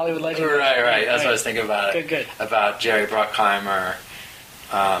ties into the Hollywood legend. Right. That's what I was thinking about. Good. About Jerry Bruckheimer.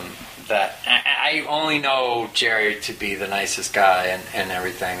 That I only know Jerry to be the nicest guy and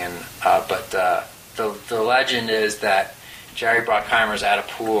everything, but the legend is that Jerry Bruckheimer's at a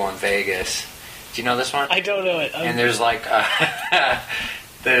pool in Vegas. Do you know this one? I don't know it. And there's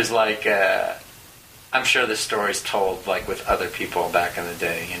I'm sure this story's told like with other people back in the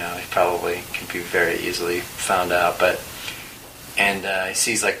day. You know, it probably can be very easily found out. And he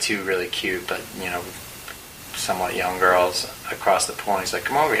sees like two really cute, but you know, somewhat young girls across the pool. And he's like,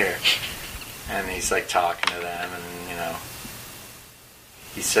 "Come over here," and he's like talking to them, and you know,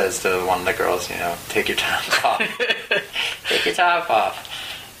 he says to one of the girls, "You know, take your top off, take your top off."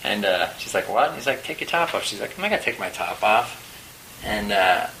 And she's like, "What?" And he's like, "Take your top off." She's like, "I'm not gonna take my top off." And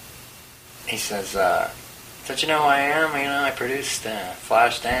he says, "Don't you know who I am? You know, I produced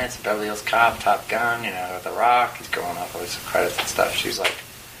Flashdance, Beverly Hills Cop, Top Gun, you know, The Rock." He's going off all these credits and stuff. She's like,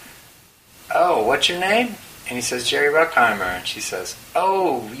 "Oh, what's your name?" And he says, "Jerry Bruckheimer." And she says,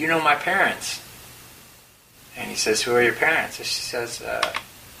 "Oh, you know my parents." And he says, "Who are your parents?" And she says,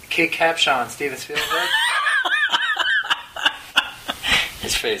 "Kate Capshaw and Steven Spielberg."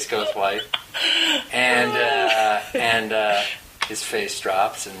 His face goes white. And his face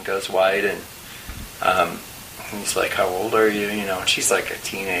drops and goes white, and he's like, "How old are you?" You know, and she's like a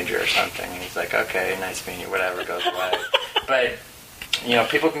teenager or something, and he's like, "Okay, nice meeting you," whatever, goes away. But, you know,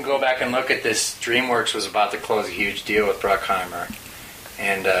 people can go back and look at this. DreamWorks was about to close a huge deal with Bruckheimer,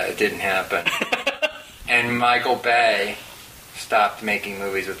 and it didn't happen. And Michael Bay stopped making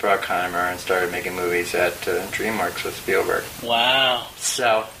movies with Bruckheimer and started making movies at DreamWorks with Spielberg. Wow.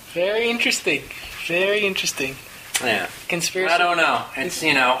 So... Very interesting. Yeah. Conspiracy. I don't know. It's,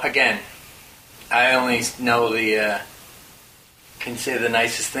 you know, again, I only know can say the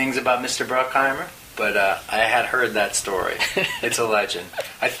nicest things about Mr. Bruckheimer, but I had heard that story. It's a legend.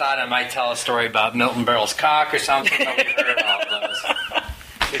 I thought I might tell a story about Milton Berle's cock or something, but we've heard all those.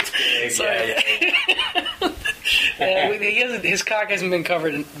 It's big, yeah. His cock hasn't been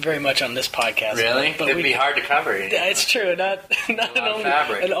covered very much on this podcast. Really? But it'd be hard to cover. It's true. Not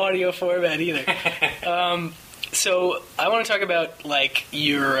an audio format either. So I want to talk about like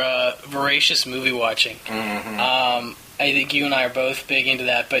your voracious movie watching. Mm-hmm. I think you and I are both big into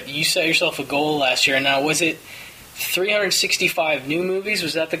that. But you set yourself a goal last year. Now, was it 365 new movies?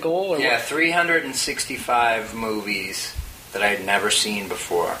 Was that the goal? Or yeah, what? 365 movies that I had never seen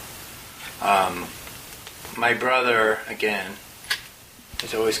before. My brother, again,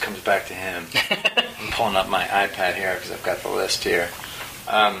 it always comes back to him. I'm pulling up my iPad here because I've got the list here.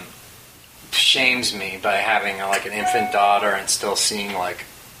 Shames me by having like an infant daughter and still seeing like...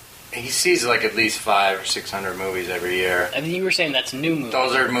 He sees like at least 500 or 600 movies every year. And you were saying that's new movies.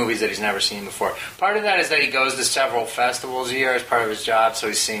 Those are movies that he's never seen before. Part of that is that he goes to several festivals a year as part of his job, so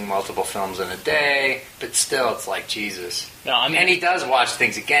he's seeing multiple films in a day. But still, it's like, Jesus. No, I mean, and he does watch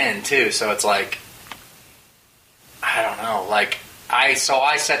things again, too, so it's like... I don't know, like... I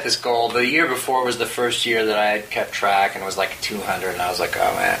set this goal. The year before was the first year that I had kept track, and it was like 200, and I was like,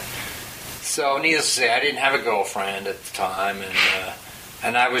 oh, man. So, needless to say, I didn't have a girlfriend at the time,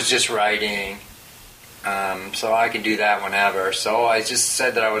 and I was just writing, so I could do that whenever. So I just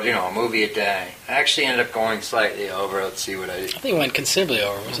said that I would, a movie a day. I actually ended up going slightly over. Let's see what I did. I think it went considerably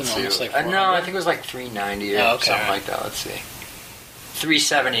over. Wasn't it almost like 400? No, I think it was like 390 or something like that. Let's see.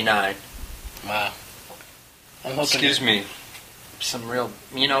 379. Wow. I'm hoping... Excuse me. Some real,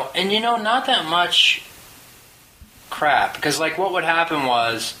 not that much crap. Because, like, what would happen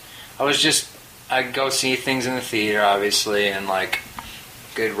was, I'd go see things in the theater, obviously, and, like,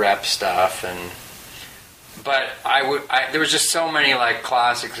 good rep stuff, but there was just so many, like,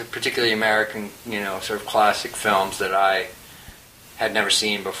 classics, particularly American, sort of classic films that I had never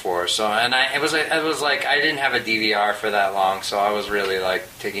seen before. So, and it was like I didn't have a DVR for that long, so I was really like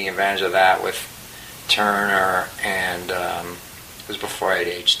taking advantage of that with Turner, and it was before I had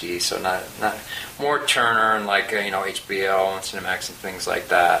HD, so not more Turner and like HBO and Cinemax and things like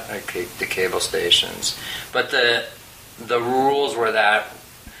that, like the cable stations. But the rules were that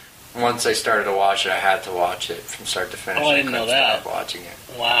once I started to watch it, I had to watch it from start to finish. Oh, I didn't know that. Stop watching it.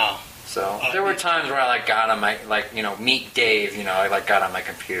 Wow. So there were times where I like got on my Meet Dave. I like got on my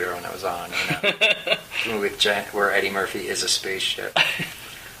computer when it was on. Where Eddie Murphy is a spaceship.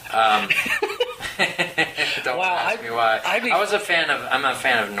 Don't ask me why. I'm a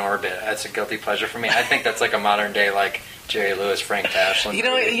fan of Norbit. That's a guilty pleasure for me. I think that's like a modern day like Jerry Lewis, Frank Tashlin. You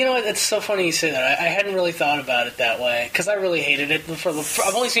know what? It's so funny you say that. I hadn't really thought about it that way because I really hated it.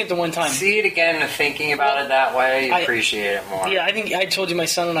 I've only seen it the one time. See it again and thinking about it that way, you appreciate it more. Yeah, I think I told you my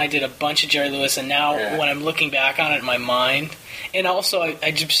son and I did a bunch of Jerry Lewis, and now when I'm looking back on it in my mind, and also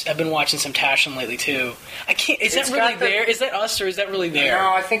I've been watching some Tashlin lately too. I can't. Is that really there? Is that us or is that really there?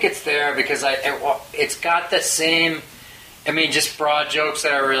 No, I think it's there because it's got the same. I mean, just broad jokes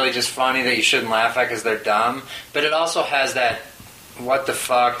that are really just funny that you shouldn't laugh at because they're dumb. But it also has that what the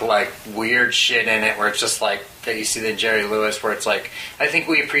fuck, like, weird shit in it where it's just like that you see the Jerry Lewis where it's like, I think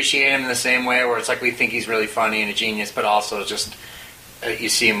we appreciate him in the same way where it's like we think he's really funny and a genius, but also just you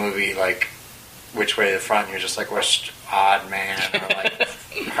see a movie like Which Way to the Front and you're just like, what odd man, or like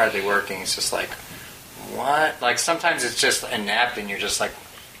Hardly Working. It's just like, what? Like, sometimes it's just inept and you're just like,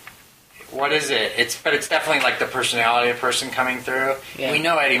 what is it? But it's definitely like the personality of the person coming through. Yeah. We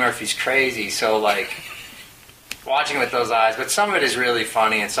know Eddie Murphy's crazy, so like watching it with those eyes. But some of it is really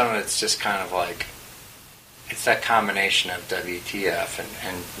funny, and some of it's just kind of like it's that combination of WTF and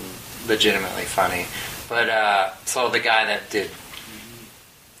legitimately funny. But so the guy that did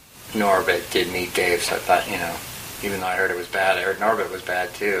Norbit did Meet Dave, so I thought even though I heard it was bad, I heard Norbit was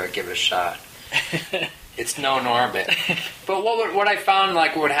bad too. I'd give it a shot. It's no Norbit. But what I found,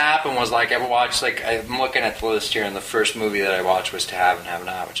 like, what happened was, like, I watched, like, I'm looking at the list here, and the first movie that I watched was To Have and Have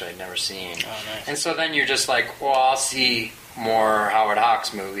Not, which I'd never seen. Oh, nice. And so then you're just like, well, I'll see more Howard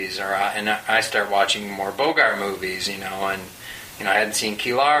Hawks movies, and I start watching more Bogart movies, and, I hadn't seen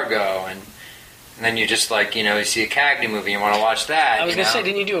Key Largo, and then you just, like, you see a Cagney movie, and you want to watch that. I was going to say,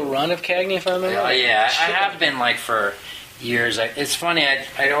 didn't you do a run of Cagney, if I remember? Oh, yeah. I have been, like, for years. It's funny,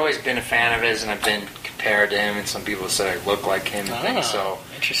 I'd always been a fan of his, and I've been compared to him, and some people said I look like him and things. So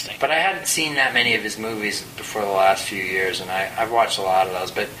interesting. But I hadn't seen that many of his movies before the last few years, and I've watched a lot of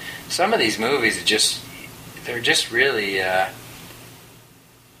those. But some of these movies they're just really.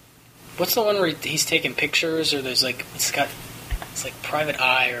 What's the one where he's taking pictures, or there's like it's like Private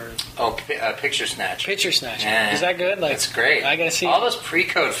Eye or Picture Snatcher. Picture Snatcher. Yeah. Is that good? Like, it's great. I gotta see all those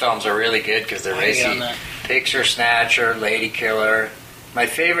pre-code films are really good because they're racy. Picture Snatcher, Lady Killer. My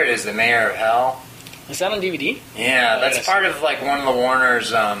favorite is The Mayor of Hell. Is that on DVD? Yeah, that's part of like one of the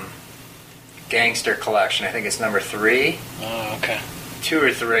Warner's gangster collection. I think it's number 3. Oh, okay. 2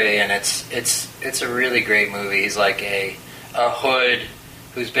 or 3, and it's a really great movie. He's like a hood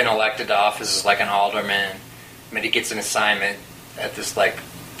who's been elected to office as like an alderman, but he gets an assignment at this like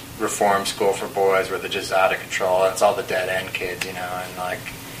reform school for boys where they're just out of control. And it's all the dead end kids, and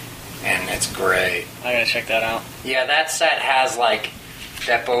it's great. I gotta check that out. Yeah, that set has like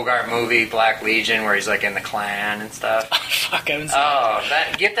that Bogart movie Black Legion where he's like in the Klan and stuff. Oh, fuck, I haven't seen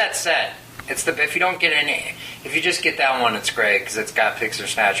that. Get that set. If you just get that one, it's great because it's got Picture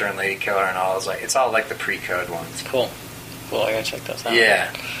Snatcher and Lady Killer and all those it's all like the pre-code ones. Cool. I gotta check those out.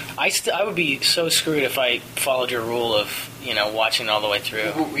 Yeah. I would be so screwed if I followed your rule of watching all the way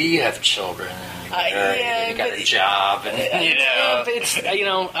through. We have children. You got a job, and it's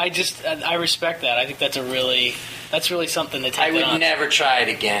I respect that. I think that's really something to take. I would never try it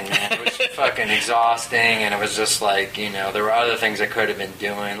again, man. It was fucking exhausting, and it was just like there were other things I could have been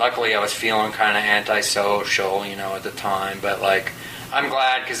doing. Luckily, I was feeling kind of antisocial, at the time. But like, I'm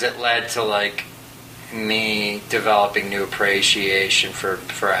glad because it led to like me developing new appreciation for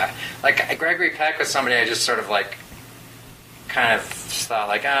like Gregory Peck was somebody I just sort of like kind of thought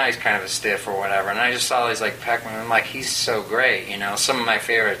like he's kind of a stiff or whatever, and I just saw these like Peck and I'm like he's so great, some of my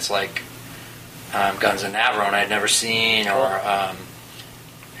favorites like Guns of Navarone I'd never seen or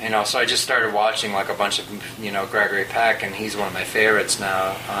so I just started watching like a bunch of Gregory Peck, and he's one of my favorites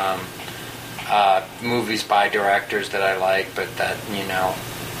now. Movies by directors that I like but that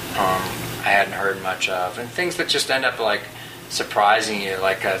I hadn't heard much of, and things that just end up like surprising you,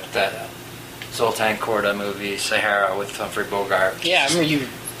 like that Zoltan Korda movie Sahara with Humphrey Bogart. Yeah, I remember you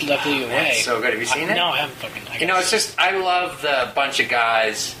luckily away. It's so good. Have you seen it? No, I haven't fucking. It's just I love the bunch of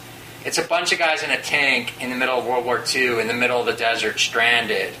guys It's a bunch of guys in a tank in the middle of World War II, in the middle of the desert,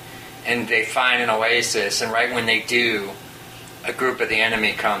 stranded, and they find an oasis, and right when they do, a group of the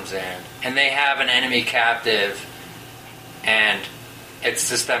enemy comes in, and they have an enemy captive, and it's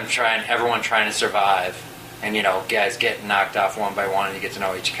just everyone trying to survive, and guys getting knocked off one by one, and you get to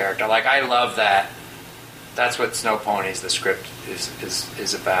know each character. Like, I love that. That's what Snow Ponies, the script,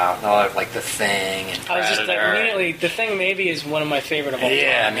 is about. A lot of, like, The Thing and Predator. I was just immediately, The Thing maybe is one of my favorite of all time.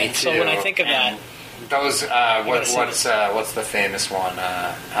 Yeah, me too. So when I think of that... Those, what's the famous one?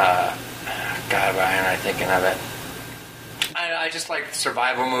 God, why am I thinking of it? I just like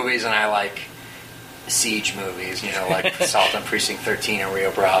survival movies, and I like siege movies, like Assault on Precinct 13 and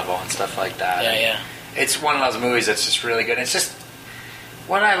Rio Bravo and stuff like that. Yeah. It's one of those movies that's just really good. It's just,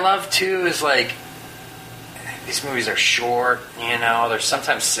 what I love, too, is, like, these movies are short, they're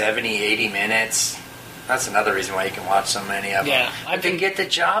sometimes 70, 80 minutes. That's another reason why you can watch so many of them. Yeah. But they get the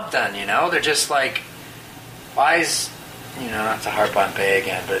job done, They're just like, why is, not to harp on Bay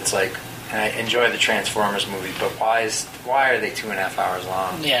again, but it's like, and I enjoy the Transformers movie, but why are they 2.5 hours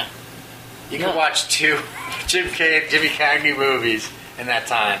long? Yeah. You can watch 2 Jimmy Cagney movies in that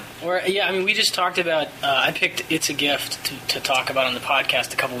time. We just talked about, I picked It's a Gift to talk about on the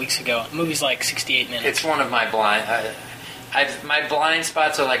podcast a couple weeks ago. The movie's like 68 minutes. It's one of my my blind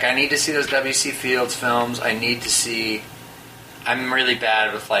spots are like, I need to see those W.C. Fields films. I'm really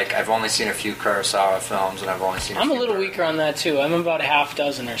bad with, like, I've only seen a few Kurosawa films, and I've only seen I'm a little weaker on that, too. I'm about a half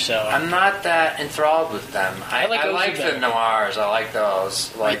dozen or so. I'm not that enthralled with them. I like the noirs. I like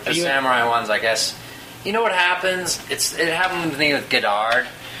those. Like, the samurai ones, I guess. You know what happens? It happened with me with Godard,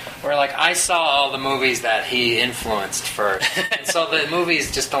 where, like, I saw all the movies that he influenced first. And so the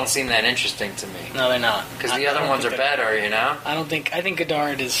movies just don't seem that interesting to me. No, they're not. Because the other ones are better, I think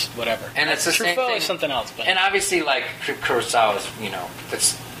Godard is whatever. And it's the same Truffaut thing. Is something else. But. And obviously, like, Kurosawa's, the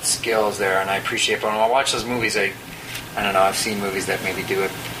skills there, and I appreciate it. But when I watch those movies, I don't know, I've seen movies that maybe do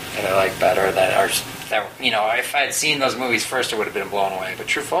it that I like better, that if I had seen those movies first, I would have been blown away. But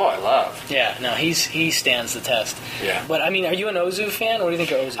Truffaut, I love. Yeah, no, he stands the test. Yeah. But, are you an Ozu fan? What do you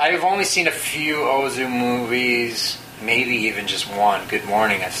think of Ozu? I've only seen a few Ozu movies, maybe even just one. Good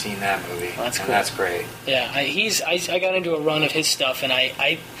Morning, I've seen that movie. Well, that's cool. And that's great. Yeah, I got into a run of his stuff, and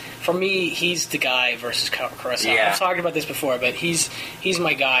for me, he's the guy versus Kurosawa. Yeah. I've talked about this before, but he's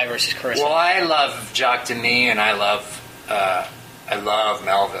my guy versus Kurosawa. Well, I love Jacques Demy, and I love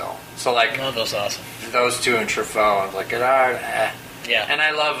Melville. So, like, Melville's awesome. Those two and Truffaut, I'm like, Godard, Yeah. And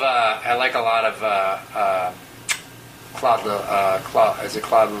I love, I like a lot of Claude, is it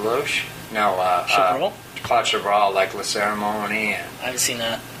Claude Lelouch? No, Chabrol? Claude Chabrol, like La Cérémonie. I haven't seen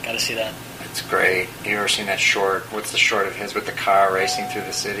that. Got to see that. It's great. You ever seen that short? What's the short of his with the car racing through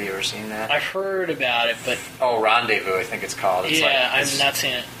the city? You ever seen that? I've heard about it, but... Oh, Rendezvous, I think it's called. It's I've not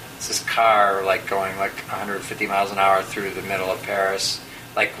seen it. It's this car, like, going, like, 150 miles an hour through the middle of Paris.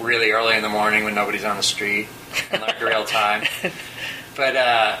 Like, really early in the morning when nobody's on the street. In, like, real time. But,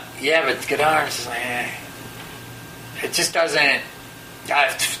 but Godard is like, it just doesn't...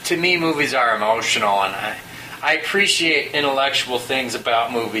 to me, movies are emotional, and I appreciate intellectual things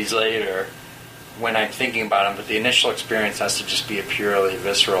about movies later when I'm thinking about them, but the initial experience has to just be a purely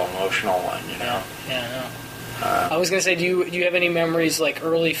visceral, emotional one, Yeah, I know. I was going to say, do you have any memories, like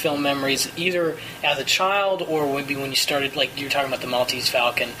early film memories, either as a child or maybe when you started, like you were talking about the Maltese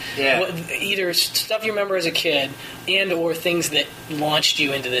Falcon? Yeah. Either stuff you remember as a kid and or things that launched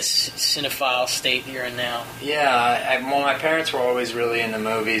you into this cinephile state you're in now? Yeah, my parents were always really into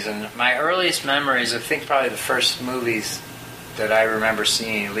movies, and my earliest memories, I think probably the first movies that I remember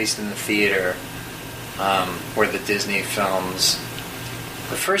seeing, at least in the theater, were the Disney films.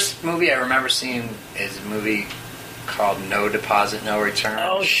 The first movie I remember seeing is a movie called No Deposit, No Return.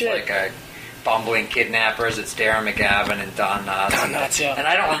 Oh, shit. It's like bumbling kidnappers. It's Darren McGavin and Don Knotts. Don Knotts, yeah. And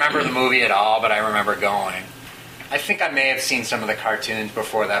I don't remember the movie at all, but I remember going. I think I may have seen some of the cartoons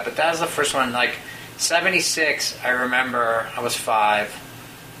before that, but that was the first one. Like, 76, I remember, I was 5.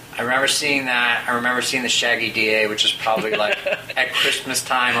 I remember seeing that. I remember seeing the Shaggy DA, which is probably like at Christmas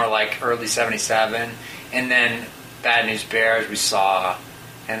time or like early 77. And then Bad News Bears we saw.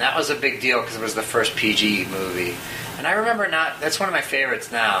 And that was a big deal because it was the first PG movie. And I remember that's one of my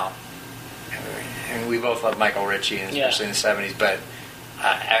favorites now. And we both love Michael Ritchie, especially in the 70s, but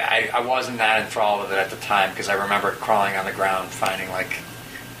I wasn't that enthralled with it at the time because I remember crawling on the ground finding like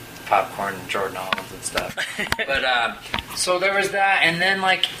popcorn and Jordan Almonds and stuff. But so there was that, and then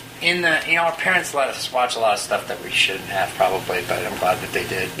like in the our parents let us watch a lot of stuff that we shouldn't have probably, but I'm glad that they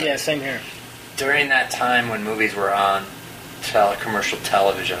did. Yeah, same here. During that time when movies were on commercial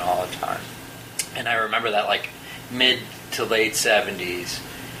television all the time, and I remember that like mid to late 70s,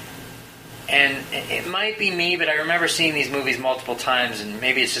 And it might be me, but I remember seeing these movies multiple times, and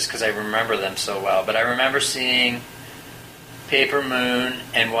maybe it's just because I remember them so well. But I remember seeing Paper Moon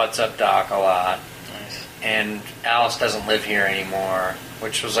and What's Up, Doc a lot. Nice. And Alice Doesn't Live Here Anymore,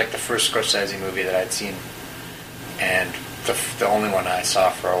 which was like the first Scorsese movie that I'd seen, and the only one I saw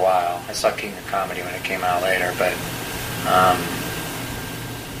for a while. I saw King of Comedy when it came out later, but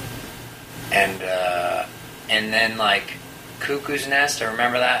and then like Cuckoo's Nest, I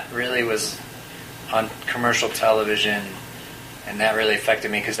remember that really was on commercial television, and that really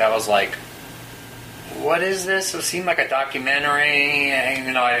affected me because that was like, what is this? It seemed like a documentary.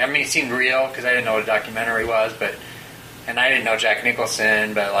 I mean, it seemed real because I didn't know what a documentary was, and I didn't know Jack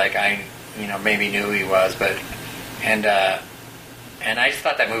Nicholson, but like I, maybe knew who he was, and I just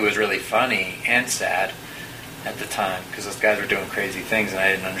thought that movie was really funny and sad at the time because those guys were doing crazy things and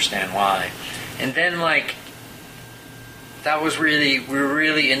I didn't understand why. And then like, we were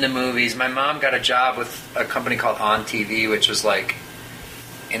really into movies. My mom got a job with a company called On TV, which was like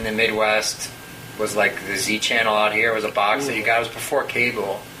in the Midwest, was like the Z channel out here. It was a box that you got. It was before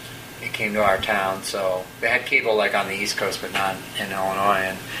cable. It came to our town, so they had cable like on the East Coast, but not in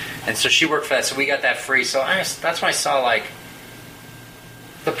Illinois. And so she worked for that, so we got that free. So that's when I saw like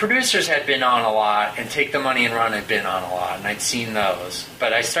the producers had been on a lot, and Take the Money and Run had been on a lot, and I'd seen those.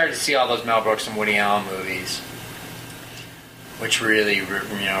 But I started to see all those Mel Brooks and Woody Allen movies, which really, were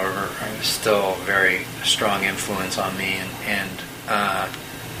still a very strong influence on me. And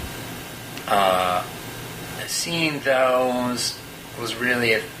seeing those was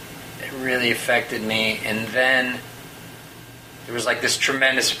it really affected me. And then there was like this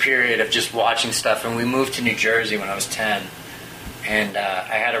tremendous period of just watching stuff. And we moved to New Jersey when I was 10. And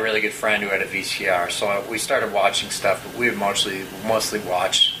I had a really good friend who had a VCR. So we started watching stuff, but we would mostly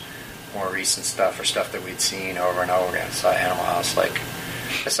watch more recent stuff or stuff that we'd seen over and over again. I saw Animal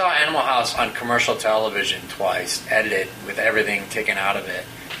House on commercial television twice, edited with everything taken out of it,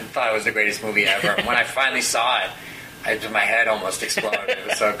 and thought it was the greatest movie ever. And when I finally saw it, my head almost exploded. It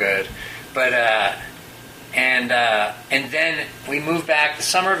was so good. But and then we moved back. The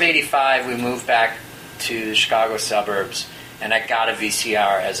summer of '85, we moved back to the Chicago suburbs, and I got a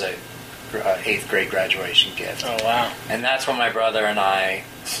VCR as a 8th grade graduation gift. Oh wow! And that's when my brother and I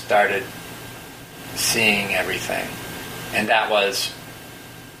started seeing everything, and that was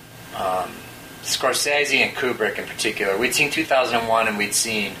Scorsese and Kubrick in particular. We'd seen 2001, and we'd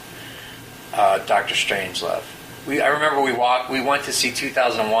seen Dr. Strangelove. I remember we went to see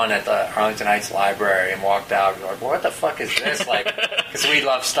 2001 at the Arlington Heights Library and walked out. We were like, what the fuck is this? Like, because we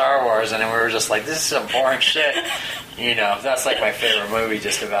love Star Wars, and then we were just like, this is some boring shit. That's like my favorite movie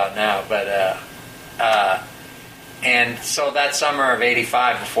just about now. But and so that summer of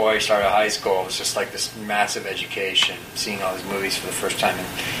 '85, before I started high school, it was just like this massive education, seeing all these movies for the first time and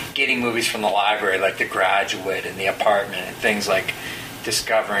getting movies from the library, like The Graduate and The Apartment and things like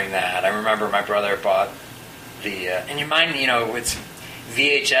discovering that. I remember my brother bought and you mind, it's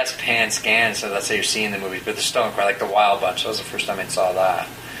VHS pan scan, so that's how you're seeing the movies, but they're still like The Wild Bunch. That was the first time I saw that.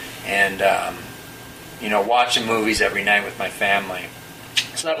 And, watching movies every night with my family.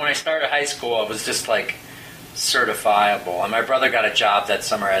 So that when I started high school, I was just like certifiable. And my brother got a job that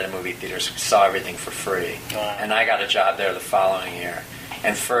summer at a movie theater, so we saw everything for free. Wow. And I got a job there the following year.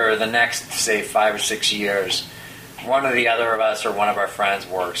 And for the next, say, 5 or 6 years, one or the other of us or one of our friends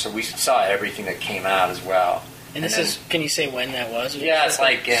worked, so we saw everything that came out as well. And this is, can you say when that was? Yeah, it's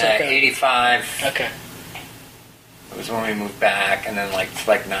like 85. Okay. It was when we moved back, and then like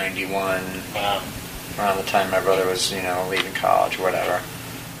 91. Wow. Around the time my brother was, leaving college or whatever.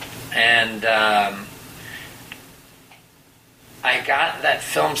 And I got that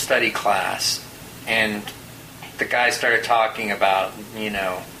film study class, and the guy started talking about,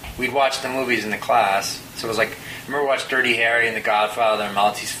 we'd watch the movies in the class. So it was like, I remember watched Dirty Harry and The Godfather and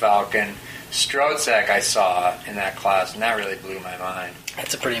Maltese Falcon. Strodzek I saw in that class, and that really blew my mind.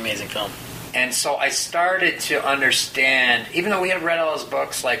 That's a pretty amazing film. And so I started to understand, even though we had read all those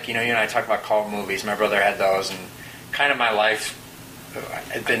books, like, you and I talk about cult movies, my brother had those, and kind of my life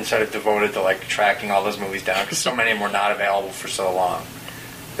had been sort of devoted to, like, tracking all those movies down, because so many of them were not available for so long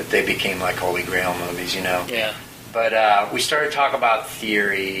that they became, like, Holy Grail movies, Yeah. But we started to talk about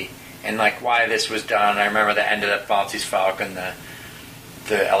theory and, like, why this was done. I remember the end of that Maltese Falcon, the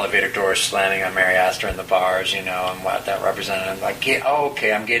elevator doors slamming on Mary Astor in the bars, and what that represented. I'm like,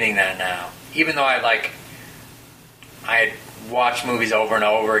 okay, I'm getting that now. Even though I had watched movies over and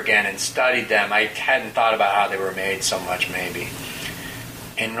over again and studied them, I hadn't thought about how they were made so much, maybe.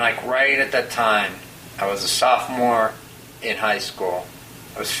 And, like, right at that time, I was a sophomore in high school.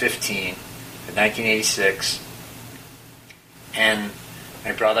 I was 15, in 1986. And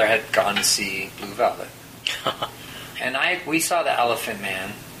My brother had gone to see Blue Velvet. And we saw The Elephant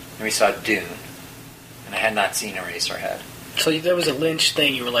Man, and we saw Dune. And I had not seen Eraserhead. So there was a Lynch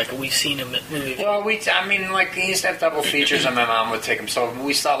thing. You were like, we've seen a movie. Well, he used to have double features, and my mom would take him. So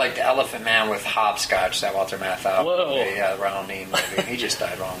we saw, like, The Elephant Man with Hopscotch, that Walter Matthau. Whoa. Yeah, Ronald Neame movie. He just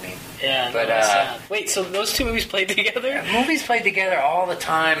died, Ronald Neame. Yeah, but wait, so those two movies played together? Movies played together all the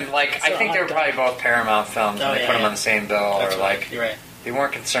time. Like, I think they were probably both Paramount films, and they put them on the same bill. That's or, right. like, You're right. They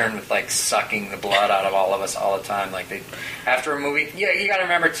weren't concerned with, like, sucking the blood out of all of us all the time. Like, after a movie... Yeah, you gotta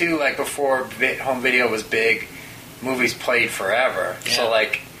remember, too, like, before home video was big... Movies played forever, so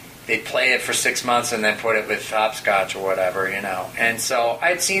like they'd play it for 6 months and then put it with Hopscotch or whatever, And so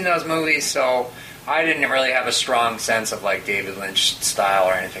I'd seen those movies, so I didn't really have a strong sense of like David Lynch style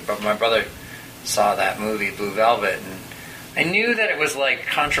or anything. But my brother saw that movie, Blue Velvet, and I knew that it was like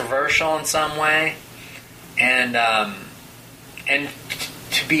controversial in some way, and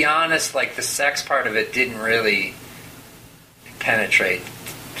to be honest, like the sex part of it didn't really penetrate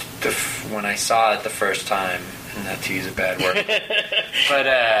when I saw it the first time. Not to use a bad word. But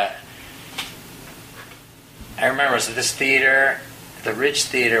I remember it was this theater, the Ridge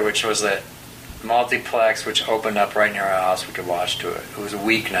Theater, which was a multiplex which opened up right near our house. We could watch to it. It was a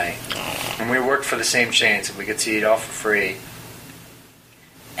weeknight. And we worked for the same chain, so we could see it all for free.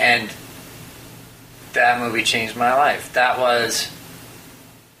 And that movie changed my life. That was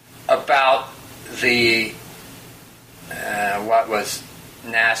about the what was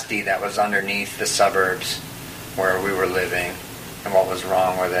nasty that was underneath the suburbs where we were living, and what was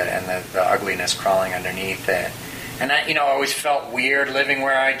wrong with it, and the ugliness crawling underneath it. And I, always felt weird living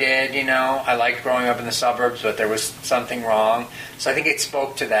where I did, I liked growing up in the suburbs, but there was something wrong. So I think it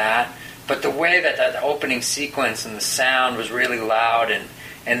spoke to that. But the way that opening sequence and the sound was really loud,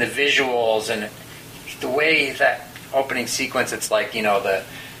 and the visuals, and the way that opening sequence, it's like,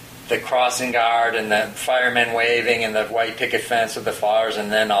 the crossing guard and the firemen waving and the white picket fence with the flowers,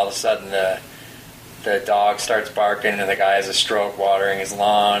 and then all of a sudden the dog starts barking and the guy has a stroke watering his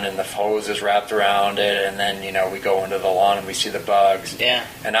lawn and the hose is wrapped around it, and then, we go into the lawn and we see the bugs. Yeah.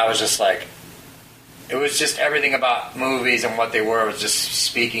 And I was just like, it was just everything about movies and what they were was just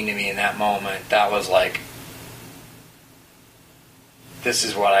speaking to me in that moment. That was like, this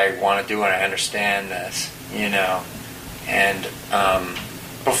is what I want to do and I understand this, And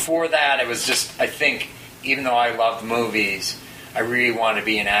before that, it was just, I think, even though I loved movies, I really wanted to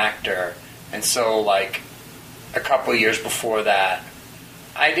be an actor. And so, like, a couple of years before that,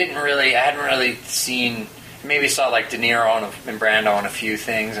 I hadn't really seen, maybe saw, like, De Niro and Brando on a few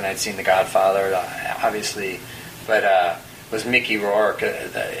things, and I'd seen The Godfather, obviously, but was Mickey Rourke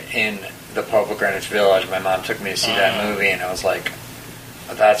in The Pope of Greenwich Village. My mom took me to see that movie, and I was like,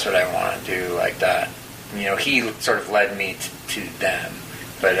 oh, that's what I want to do, like that. He sort of led me to them,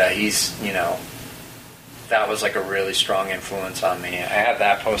 but he's, that was like a really strong influence on me. I have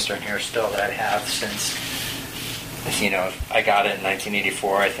that poster in here still that I have since, I got it in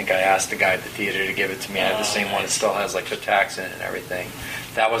 1984. I think I asked the guy at the theater to give it to me. I have the same one. It still has like the tax in it and everything.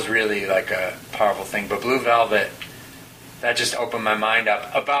 That was really like a powerful thing. But Blue Velvet, that just opened my mind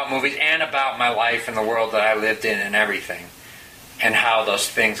up about movies and about my life and the world that I lived in and everything. And how those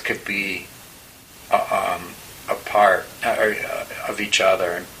things could be a part of each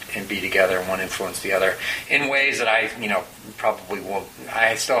other and be together, and one influence the other in ways that I, probably won't.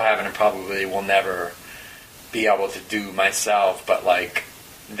 I still haven't, and probably will never be able to do myself. But like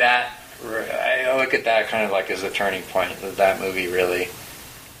that, I look at that kind of like as a turning point. That movie really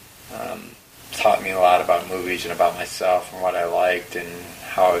taught me a lot about movies and about myself and what I liked and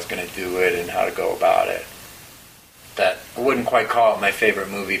how I was going to do it and how to go about it. That I wouldn't quite call it my favorite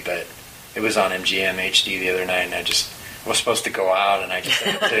movie, but it was on MGM HD the other night, and I was supposed to go out, and I just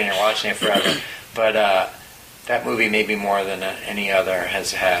ended up sitting here watching it forever. But that movie, maybe more than any other,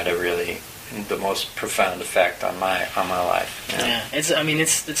 has had the most profound effect on my life. Yeah,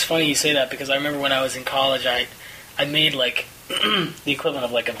 it's funny you say that, because I remember when I was in college, I made like the equivalent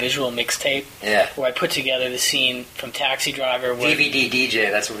of like a visual mixtape. Yeah. Where I put together the scene from Taxi Driver. Where DVD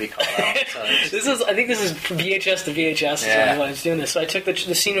DJ, that's what we call it. I think this is from VHS to VHS. Yeah. When I was doing this. So I took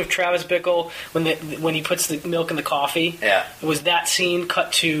the scene of Travis Bickle when he puts the milk in the coffee. Yeah. It was that scene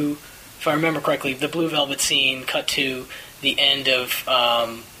cut to, if I remember correctly, the Blue Velvet scene cut to the end of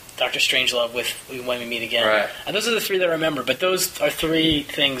Dr. Strangelove with When We Meet Again. Right. And those are the three that I remember. But those are three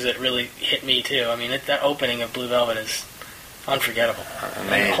things that really hit me too. I mean, that opening of Blue Velvet is unforgettable.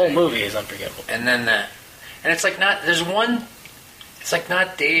 Amazing. The whole movie is unforgettable. And then and it's like not. There's one. It's like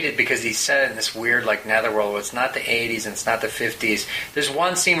not dated because he said it in this weird like netherworld. It's not the 80s and it's not the 50s. There's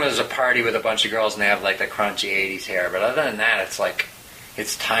one scene where there's a party with a bunch of girls and they have like the crunchy 80s hair. But other than that, it's like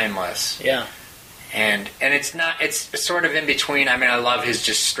it's timeless. Yeah. And it's not. It's sort of in between. I mean, I love his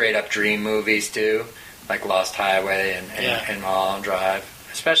just straight up dream movies too, like Lost Highway and Mulholland Drive.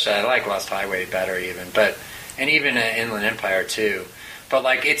 Especially, I like Lost Highway better even, and even Inland Empire too. But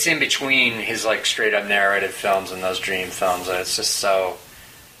like, it's in between his like straight up narrative films and those dream films, and it's just so.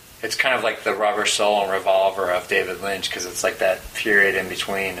 It's kind of like the Rubber Soul and Revolver of David Lynch, because it's like that period in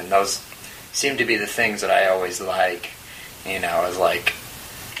between, and those seem to be the things that I always like. As like.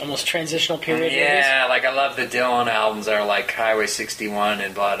 Almost transitional period. Yeah, like I love the Dylan albums that are like Highway 61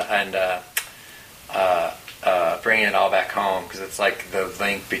 and Blood and Bringing It All Back Home, because it's like the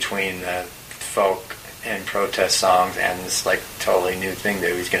link between the folk and protest songs and this like totally new thing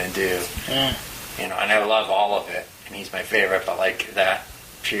that he's going to do. Yeah. And I love all of it, and he's my favorite. But like that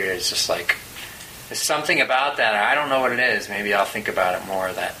period is just like. There's something about that. I don't know what it is. Maybe I'll think about it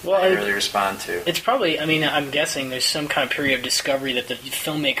more that I really respond to. It's probably, I'm guessing there's some kind of period of discovery that the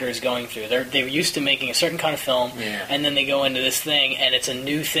filmmaker is going through. They're used to making a certain kind of film, and then they go into this thing, and it's a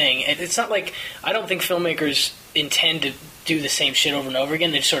new thing. And it's not like, I don't think filmmakers intend to do the same shit over and over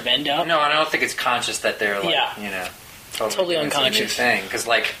again. They just sort of end up. No, I don't think it's conscious that they're like, totally unconscious. It's a new thing. Because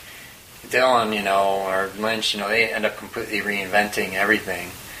like Dylan, or Lynch, they end up completely reinventing everything.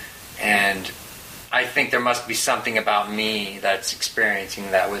 And I think there must be something about me that's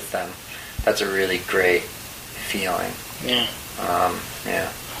experiencing that with them. That's a really great feeling. Yeah. Yeah.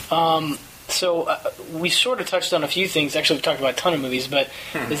 So we sort of touched on a few things. Actually, we talked about a ton of movies, but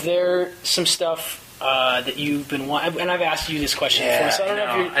is there some stuff that you've been watching? And I've asked you this question before, so I don't know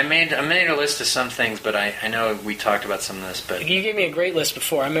if you're... I made a list of some things, but I know we talked about some of this. But you gave me a great list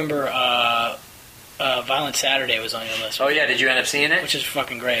before. I remember... Violent Saturday was on your list. Oh yeah, did you end up seeing it? Which is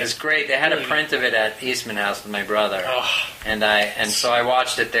fucking great. It's great. They had a print of it at Eastman House with my brother, so I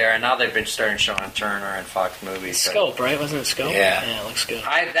watched it there. And now they've been starting showing on Turner and Fox Movies. Scope, right? Wasn't it Scope? Yeah, it looks good.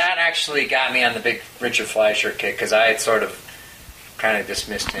 That actually got me on the big Richard Fleischer kick, because I had sort of kind of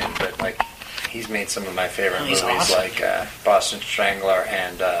dismissed him, but like he's made some of my favorite movies, awesome. like Boston Strangler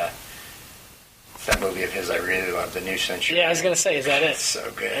and. That movie of his I really love, The New Century. Yeah, I was going to say, is that it? It's so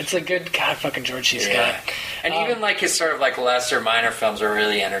good. It's a good, fucking George C. Scott. And even like his sort of like lesser minor films are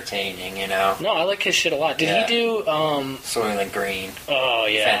really entertaining, No, I like his shit a lot. Did he do... Soylent Green. Oh,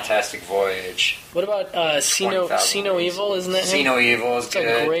 yeah. Fantastic Voyage. What about See No Evil, isn't that him? See No Evil is good.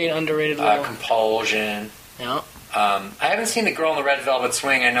 It's a great underrated role. Compulsion. Yeah. I haven't seen The Girl in the Red Velvet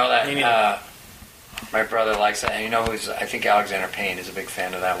Swing. I know that... my brother likes that, and I think Alexander Payne is a big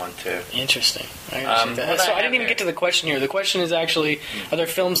fan of that one too. Interesting. So I didn't even get to the question here. The question is actually, are there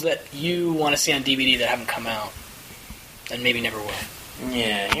films that you want to see on DVD that haven't come out, and maybe never will?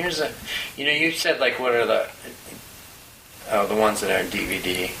 Yeah, here's a. You said like, what are the ones that are on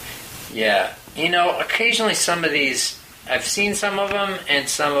DVD? Yeah, occasionally some of these I've seen some of them, and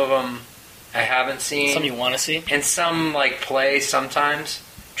some of them I haven't seen. Some you want to see, and some like play sometimes.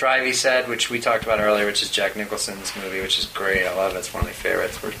 Drive, he said, which we talked about earlier, which is Jack Nicholson's movie, which is great. I love it. It's one of my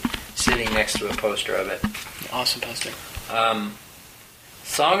favorites. We're sitting next to a poster of it. Awesome poster.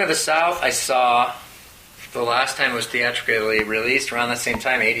 Song of the South, I saw the last time it was theatrically released, around the same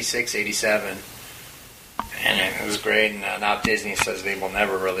time, 86, 87. And it was great, and now Disney says they will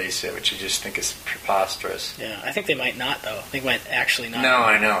never release it, which I just think is preposterous. Yeah, I think they might not, though. They might actually not. No,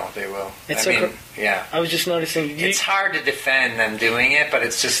 I know, they will. Yeah. I was just noticing... It's hard to defend them doing it, but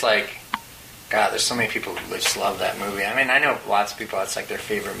it's just like... God, there's so many people who just love that movie. I mean, I know lots of people, that's like their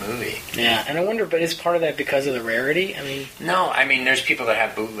favorite movie. Yeah, and I wonder, but is part of that because of the rarity? No, there's people that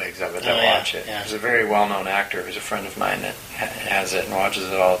have bootlegs of it that watch it. Yeah. There's a very well-known actor who's a friend of mine that has it and watches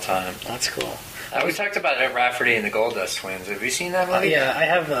it all the time. That's cool. We talked about Ed Rafferty and the Goldust Twins. Have you seen that movie? Yeah, I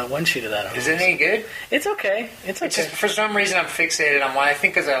have one sheet of that. Is it any good? It's okay. It's okay. For some reason, I'm fixated on I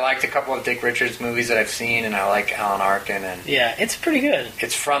think because I liked a couple of Dick Richards movies that I've seen, and I like Alan Arkin. And yeah, it's pretty good.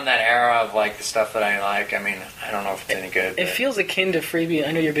 It's from that era of like the stuff that I like. I don't know if it's any good. It feels akin to Freebie.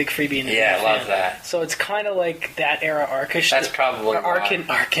 I know you're a big Freebie. Yeah, I love that. So it's kind of like that era Arkish. That's probably Arkin,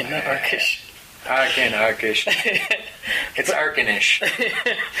 not Arkish. Arkish. It's Arkinish.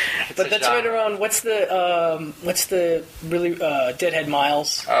 But that's right around. What's the really Deadhead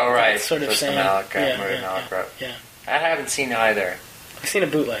Miles? Oh right, sort of saying. Yeah. I haven't seen either. I've seen a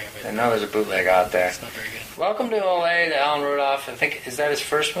bootleg of it. I know there's a bootleg out there. It's not very good. Welcome to L.A. The Alan Rudolph. I think is that his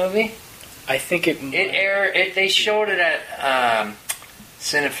first movie? I think it. It aired. They showed it at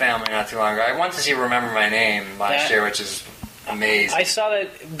Cinefamily not too long ago. I went to see Remember My Name last year, which is. Amazing. I saw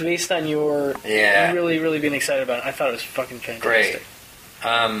that based on your really, really being excited about it. I thought it was fucking fantastic. Great.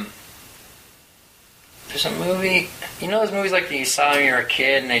 There's a movie, those movies like you saw when you were a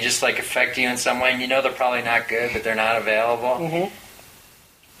kid and they just like affect you in some way and they're probably not good, but they're not available. Mm-hmm.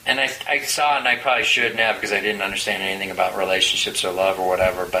 And I saw it, and I probably shouldn't have because I didn't understand anything about relationships or love or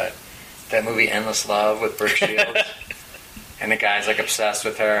whatever, but that movie Endless Love with Brooke Shields, and the guy's like obsessed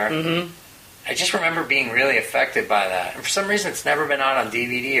with her. Mm-hmm. I just remember being really affected by that. And for some reason, it's never been out on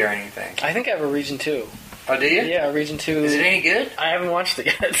DVD or anything. I think I have a Region 2. Oh, do you? Yeah, Region 2. Is it any good? I haven't watched it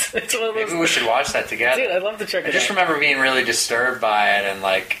yet. It's one of those... Maybe we should watch that together. Dude, I'd love to check it out. I just remember being really disturbed by it and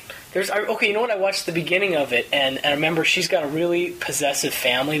like... Okay, you know what? I watched the beginning of it, and I remember she's got a really possessive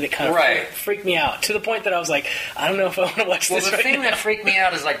family that kind of freaked me out, to the point that I was like, I don't know if I want to watch this right now. Well, the thing that freaked me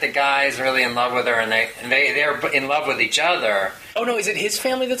out is like the guy's really in love with her, and they're in love with each other. Oh, no, is it his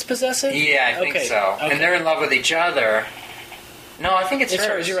family that's possessive? Yeah, I think so. Okay. And they're in love with each other. No, I think it's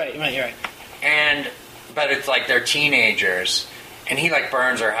hers. You're right. You're right. But it's like they're teenagers. And he, like,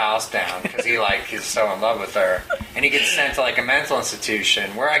 burns her house down because he's so in love with her. And he gets sent to, like, a mental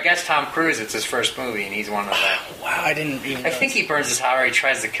institution where I guess Tom Cruise, it's his first movie, and he's one of them. Wow, I didn't even know. I think he burns his house or he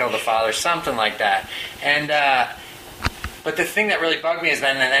tries to kill the father, something like that. And, but the thing that really bugged me is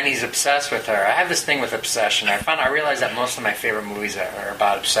then he's obsessed with her. I have this thing with obsession. I realize that most of my favorite movies are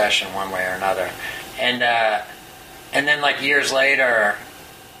about obsession one way or another. And then, like, years later...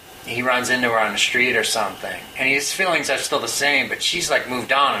 he runs into her on the street or something, and his feelings are still the same, but she's like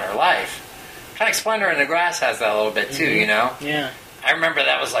moved on in her life. Kind of Splendor in the Grass has that a little bit too, you know? Yeah. I remember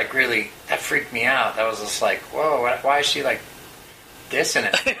that was like really, that freaked me out. That was just like, whoa, why is she like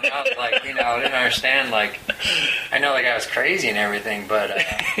dissing it? You know? Like, you know, I didn't understand, like, I know like I was crazy and everything, but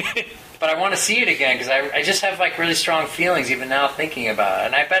I want to see it again because I just have like really strong feelings even now thinking about it,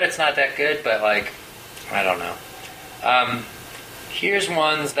 and I bet it's not that good, but like, I don't know. Here's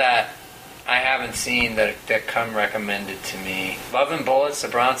ones that I haven't seen that come recommended to me. Love and Bullets, the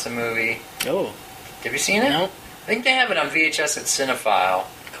Bronson movie. Oh. Have you seen it? No. I think they have it on VHS at Cinephile.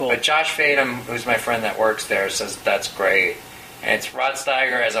 Cool. But Josh Fadem, who's my friend that works there, says that's great. And it's Rod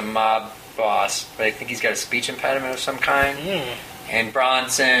Steiger as a mob boss, but I think he's got a speech impediment of some kind. And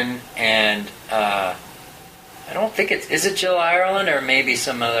Bronson, and I don't think is it Jill Ireland or maybe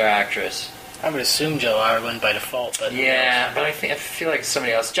some other actress? I would assume Joe Ireland by default, but yeah, but I feel like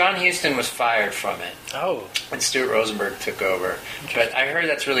somebody else. John Huston was fired from it. Oh, and Stuart Rosenberg took over. But I heard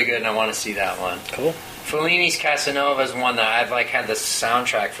that's really good, and I want to see that one. Cool. Fellini's Casanova is one that I've like had the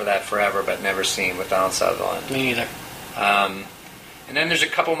soundtrack for that forever, but never seen with Donald Sutherland. Me neither. And then there's a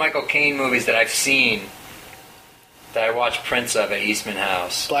couple Michael Caine movies that I've seen that I watched prints of at Eastman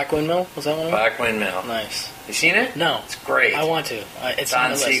House. Black Windmill? Was that one of them? Black Windmill. Nice. You seen it? No. It's great. I want to. It's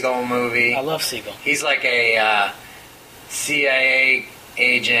Don Siegel movie. I love Siegel. He's like a CIA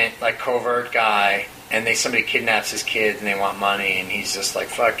agent, like covert guy, and somebody kidnaps his kids and they want money, and he's just like,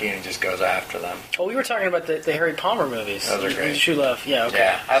 fuck you, and he just goes after them. Oh, we were talking about the Harry Palmer movies. Those are great. True Love. Yeah, okay.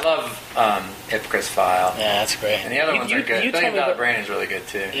 Yeah, I love Ipcris File. Yeah, that's great. And the other ones are good. $1 Billion Brain is really good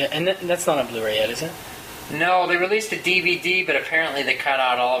too. Yeah, and that's not on Blu-ray yet, is it? No, they released a DVD, but apparently they cut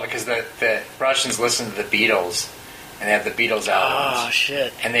out all of it because the Russians listened to the Beatles, and they have the Beatles albums. Oh,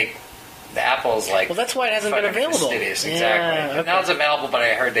 shit. And the Apple's like... Well, that's why it hasn't been available. Fastidious, exactly. Yeah, okay. Now it's available, but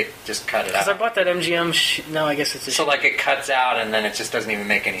I heard they just cut it out. Because I bought that MGM... No, I guess it's a... So, like, it cuts out, and then it just doesn't even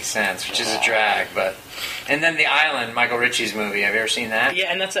make any sense, which is a drag, but... And then The Island, Michael Ritchie's movie. Have you ever seen that?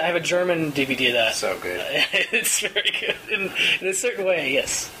 Yeah, and I have a German DVD of that. So good. It's very good. In a certain way,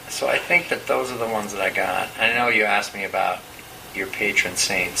 yes. So I think that those are the ones that I got. I know you asked me about your patron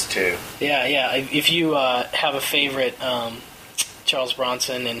saints, too. Yeah. If you have a favorite... Charles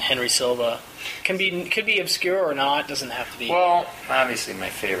Bronson and Henry Silva could be obscure or not. Doesn't have to be. Well, obviously, my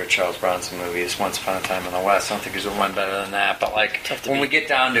favorite Charles Bronson movie is Once Upon a Time in the West. I don't think there's one better than that. But like when we get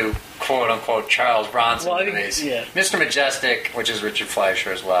down to quote unquote Charles Bronson movies, Mr. Majestic, which is Richard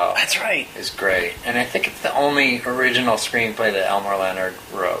Fleischer as well. That's right. Is great, and I think it's the only original screenplay that Elmore Leonard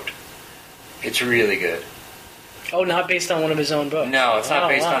wrote. It's really good. Oh, not based on one of his own books. No, it's not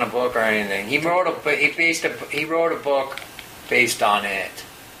based on a book or anything. He wrote a book based on it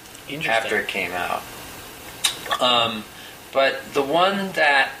after it came out. But the one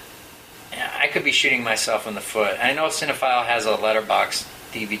that I could be shooting myself in the foot. I know Cinephile has a letterbox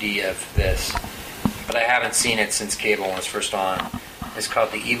DVD of this, but I haven't seen it since cable was first on. It's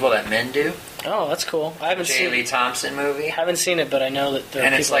called The Evil That Men Do. Oh, that's cool. I haven't seen J. Lee Thompson movie. Haven't seen it, but I know that there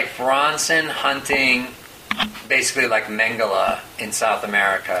are it's like Bronson hunting basically like Mengele in South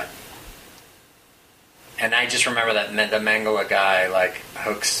America. And I just remember that the Mengele guy like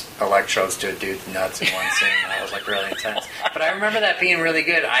hooks electrodes to a dude's nuts in one scene. That was like really intense. But I remember that being really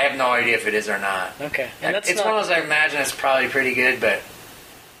good. I have no idea if it is or not. Okay, and it's one of those I imagine it's probably pretty good. But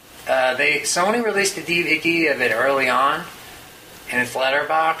Sony released a DVD of it early on, and it's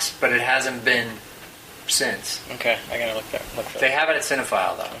letterbox, but it hasn't been since. Okay, I gotta look that. They have it at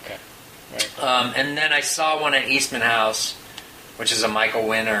Cinephile, though. Okay. Right. And then I saw one at Eastman House, which is a Michael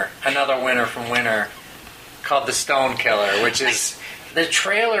Winner, another winner from Winner, called The Stone Killer, which is... The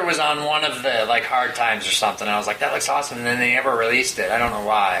trailer was on one of the, like, Hard Times or something, and I was like, that looks awesome, and then they never released it. I don't know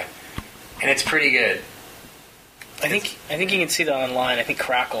why. And it's pretty good. I think you can see that online. I think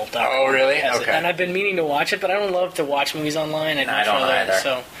Crackle. Oh, really? Okay. Okay. And I've been meaning to watch it, but I don't love to watch movies online. I don't either.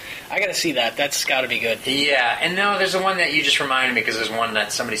 So I got to see that. That's got to be good. Yeah, and no, there's the one that you just reminded me, because there's one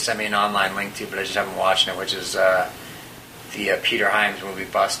that somebody sent me an online link to, but I just haven't watched it, which is the Peter Hyams movie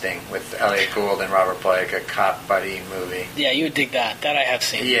Busting with Elliot Gould and Robert Blake, a cop buddy movie. Yeah, you would dig that. That I have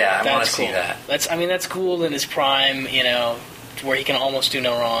seen. Yeah, I want to cool. see that. That's Gould in his prime, where he can almost do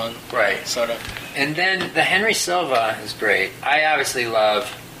no wrong. Right. Sort of. And then the Henry Silva is great. I obviously love...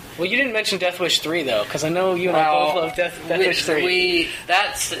 Well, you didn't mention Death Wish 3, though, because I know you and I both love Death Wish 3.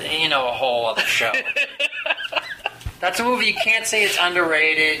 That's, a whole other show. That's a movie you can't say it's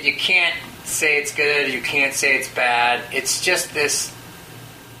underrated, you can't say it's good, you can't say it's bad. It's just this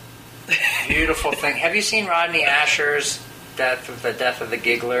beautiful thing. Have you seen Rodney Asher's The Death of the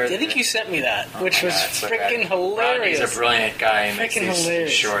Giggler? I think you sent me that, which was freaking hilarious. Rodney's a brilliant guy. He makes these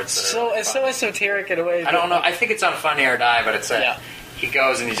hilarious. Shorts. It's so esoteric in a way. I don't know. I think it's on Funny or Die, but it's he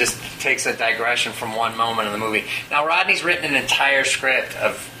goes and he just takes a digression from one moment in the movie. Now, Rodney's written an entire script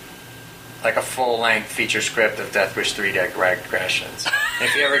of, like a full-length feature script of Death Wish 3 digressions. And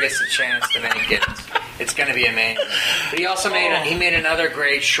if he ever gets a chance to make it, it's going to be amazing. But he also made another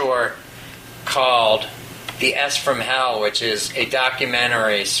great short called The S from Hell, which is a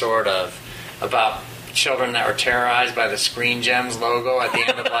documentary, sort of, about children that were terrorized by the Screen Gems logo at the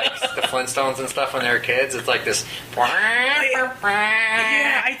end of, like, the Flintstones and stuff when they were kids. It's like this... Yeah,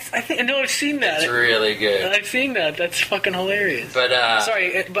 I know I've seen that. It's really good. I've seen that. That's fucking hilarious. But,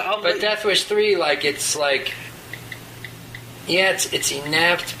 sorry, but Death Wish 3, like, it's like... Yeah, it's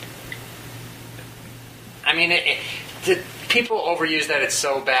inept. I mean, people overuse that it's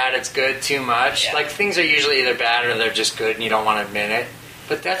so bad it's good too much. Yeah. Like, things are usually either bad or they're just good and you don't want to admit it.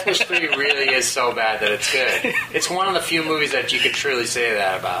 But Death Wish 3 really is so bad that it's good. It's one of the few movies that you could truly say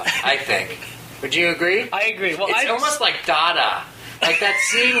that about, I think. Would you agree? I agree. Well, it's almost like Dada. Like that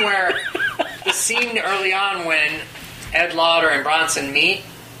scene where... The scene early on when Ed Lauder and Bronson meet.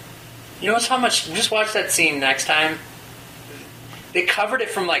 You notice how much... Just watch that scene next time. They covered it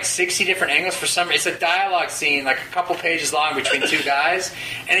from like 60 different angles for some... It's a dialogue scene, like a couple pages long between two guys.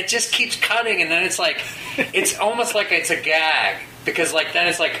 And it just keeps cutting, and then it's like... It's almost like it's a gag. Because, like, then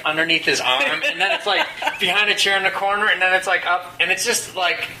it's, like, underneath his arm, and then it's, like, behind a chair in the corner, and then it's, like, up, and it's just,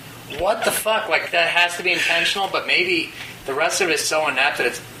 like, what the fuck? Like, that has to be intentional, but maybe the rest of it is so inept that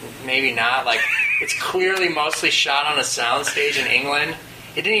it's maybe not. Like, it's clearly mostly shot on a soundstage in England.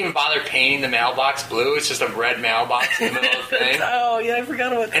 It didn't even bother painting the mailbox blue. It's just a red mailbox in the middle of the thing. Oh, yeah, I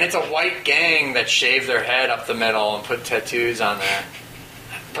forgot about that. And it's a white gang that shaved their head up the middle and put tattoos on there.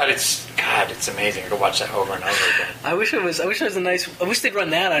 But it's amazing. I could watch that over and over again. I wish it was a nice. I wish they'd run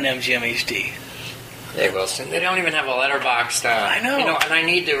that on MGM HD. They will soon. They don't even have a letterboxd. I know. And I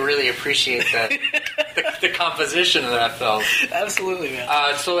need to really appreciate the composition of that film. Absolutely,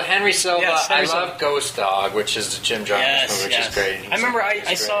 man. So Henry Silva, yes, I love Ghost Dog, which is the Jim Jarmusch movie, which is great. I remember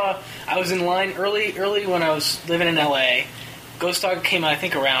I was in line early when I was living in LA. Ghost Dog came out, I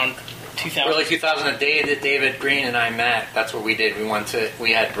think, around 2000. Early 2000, the day that David Green and I met, that's what we did.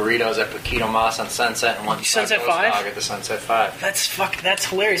 We had burritos at Paquito Moss on Sunset and went to Sunset Ghost 5? Dog at the Sunset 5. That's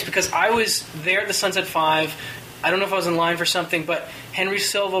hilarious because I was there at the Sunset 5. I don't know if I was in line for something, but Henry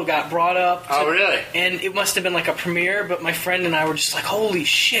Silva got brought up. Oh, really? And it must have been like a premiere, but my friend and I were just like, holy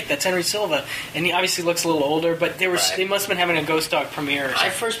shit, that's Henry Silva. And he obviously looks a little older, but they must have been having a Ghost Dog premiere or something. I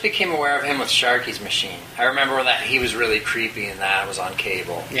first became aware of him with Sharky's Machine. I remember that he was really creepy and that was on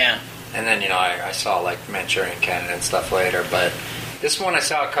cable. Yeah. And then, I saw, like, Manchurian Candidate and stuff later. But this one I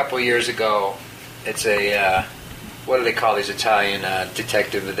saw a couple years ago. It's a, what do they call these Italian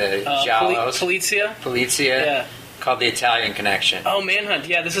detective? The Giallos? Polizia? Yeah. Called The Italian Connection. Oh, Manhunt.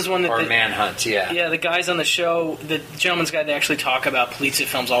 Yeah, this is one that... Or Manhunt, yeah. Yeah, the guys on the show, the Gentleman's Guide, they actually talk about Polizia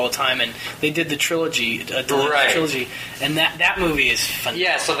films all the time. And they did the trilogy. Trilogy. And that movie is phenomenal.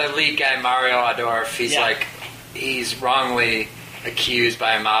 Yeah, so the lead guy, Mario Adorf, he's wrongly accused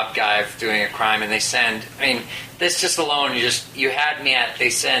by a mob guy of doing a crime, and they send... I mean, this just alone, you had me at... They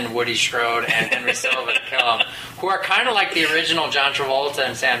send Woody Strode and Henry Silva to kill him, who are kind of like the original John Travolta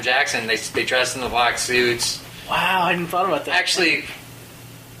and Sam Jackson. They dress in the black suits. Wow, I hadn't thought about that. Actually,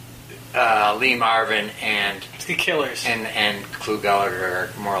 Lee Marvin and The Killers. and Clu Gallagher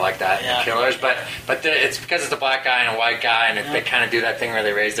are more like that in The Killers, but it's because it's a black guy and a white guy, and they kind of do that thing where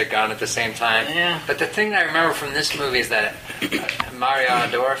they raise their gun at the same time. Yeah. But the thing that I remember from this movie is that Mario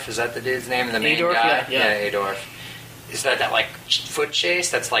Adorf, is that the dude's name? The main Adorf, guy? yeah. Adorf. Is that like foot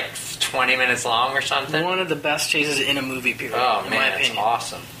chase that's like 20 minutes long or something? One of the best chases in a movie, period. Oh in man, my it's opinion.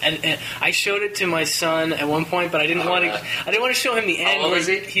 awesome. And I showed it to my son at one point, but I didn't want to. I didn't want to show him the end. How old where is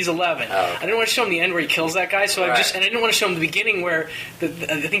he? He's 11. Oh, okay. I didn't want to show him the end where he kills that guy. So Right. I didn't want to show him the beginning where I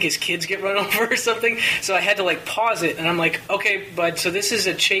think his kids get run over or something. So I had to like pause it, and I'm like, okay, bud. So this is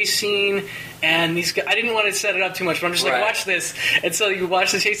a chase scene, and these guys. I didn't want to set it up too much, but I'm just like, Right. watch this. And so you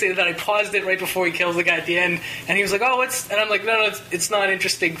watch the chase scene, and then I paused it right before he kills the guy at the end, and he was like, oh, what's? And I'm like, no, it's not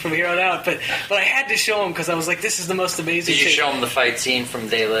interesting from here on out. But I had to show him because I was like, this is the most amazing. Did you chase. show him the fight scene from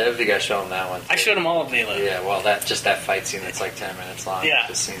They Live? You gotta show him that one. I showed him all of They Live. Yeah, well, that fight scene that's like 10 minutes long. Yeah.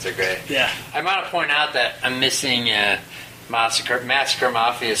 The scenes are great. Yeah. I want to point out that I'm missing Massacre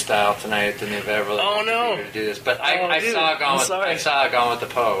Mafia style tonight at the New Beverly. Oh, no. To do this, but Oh, I dude, saw I'm sorry. Gone with the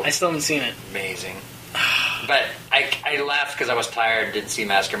Pope. I still haven't seen it. Amazing. But I left because I was tired and didn't see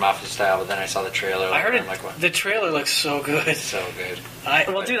Massacre Mafia style. But then I saw the trailer. I heard and it. I'm like, what? The trailer looks so good. So good.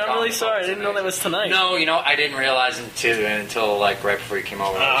 Well, dude, I'm really sorry. I didn't know that was tonight. No, I didn't realize until like right before you came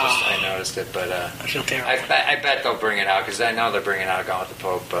over. I noticed it, but I feel terrible. I bet they'll bring it out because I know they're bringing out Gone with the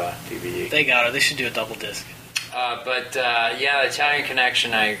Pope DVD. They got it. They should do a double disc. But the Italian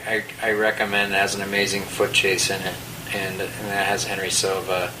Connection I recommend. It has an amazing foot chase in it, and that has Henry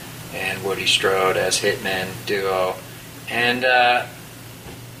Silva and Woody Strode as hitman duo, and I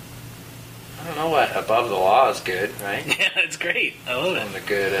don't know what Above the Law is good, right? Yeah, it's great. I love One of it. the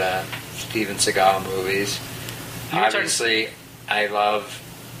good Steven Seagal movies. You were Obviously, I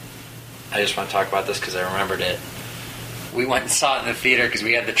just want to talk about this because I remembered it. We went and saw it in the theater because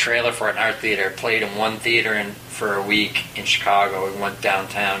we had the trailer for it in our theater. It played in one theater for a week in Chicago. We went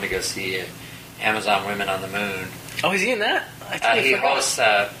downtown to go see it. Amazon Women on the Moon. Oh, is he in that? I totally He forgot. hosts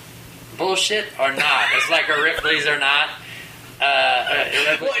Bullshit or Not. It's like a Ripley's or Not.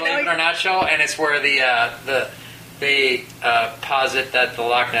 Ripley's Believe It or Not show, and it's where they posit that the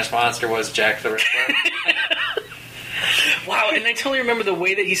Loch Ness Monster was Jack the Ripper. Wow, and I totally remember the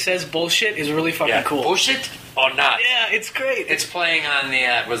way that he says bullshit is really fucking cool. Bullshit or Not. Yeah, it's great. It's playing on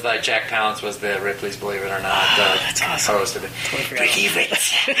the was like Jack Palance was the Ripley's Believe It or Not That's awesome. host of it. Totally forgot. Believe it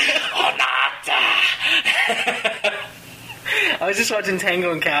or not. I was just watching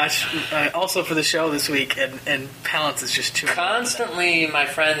Tango and Cash, also for the show this week, and Palance is just too Constantly, my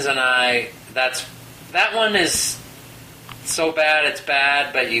friends and I. That one is so bad it's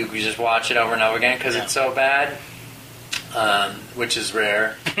bad, but you just watch it over and over again because it's so bad. Which is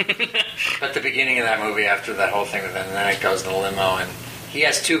rare. But the beginning of that movie, after that whole thing with him, and then it goes in the limo, and he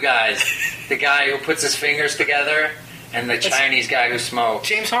has two guys. The guy who puts his fingers together, and the Chinese guy who smokes.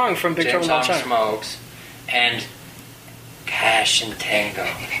 James Hong from Big Trouble in Little China. Smokes. And Cash and Tango.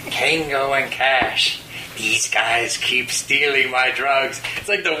 Tango and Cash. These guys keep stealing my drugs. It's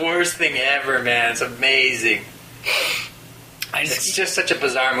like the worst thing ever, man. It's amazing. It's just such a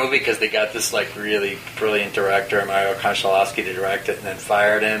bizarre movie because they got this like really brilliant director, Mario Konchalovsky, to direct it, and then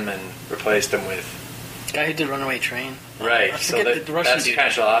fired him and replaced him with Guy who did Runaway Train. right. I So forget the Russian that's dude.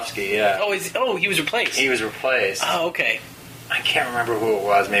 Konchalovsky, yeah. Oh, he was replaced. He was replaced. Oh, okay. I can't remember who it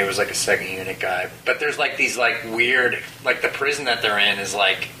was. Maybe it was like a second unit guy. But there's like these like weird, like the prison that they're in is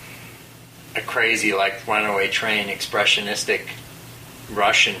like a crazy like Runaway Train expressionistic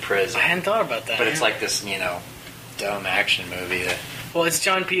Russian prison. I hadn't thought about that. But it's like this, dumb action movie. Well, it's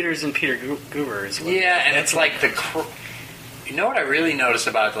John Peters and Peter Goober as well. Yeah, and it's like you know what I really noticed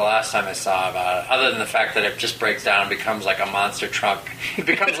about it the last time I saw about it, other than the fact that it just breaks down and becomes like a monster truck. It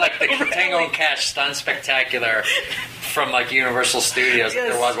becomes like the Really? Tango and Cash stunt spectacular from like Universal Studios.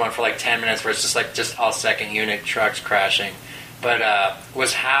 Yes. There was one for like 10 minutes where it's just all second unit trucks crashing. But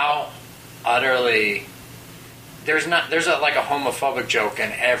was how utterly there's like a homophobic joke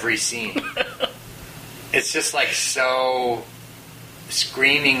in every scene. It's just like so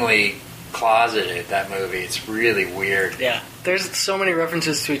screamingly closeted, that movie. It's really weird. Yeah, there's so many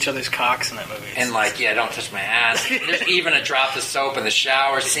references to each other's cocks in that movie. And like, yeah, don't touch my ass. There's even a drop of soap in the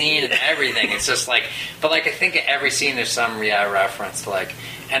shower scene and everything. It's just like, but like I think at every scene there's some reference to like,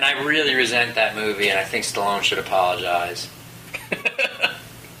 and I really resent that movie, and I think Stallone should apologize.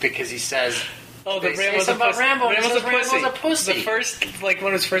 Because he says, oh, the they say Rambo's a something about pussy. Rambo, and he Rambo's says Rambo's a pussy. The first, like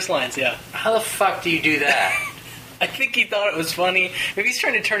one of his first lines, yeah. how the fuck do you do that? I think he thought it was funny. Maybe he's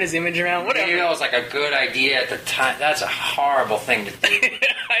trying to turn his image around. Whatever. Maybe that was like a good idea at the time. That's a horrible thing to do.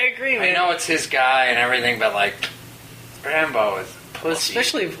 I agree, man. I know it's his guy and everything, but like, Rambo is a Well,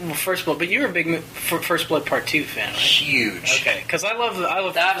 especially First Blood, but you were a big First Blood Part 2 fan, right? Huge. Okay, because I love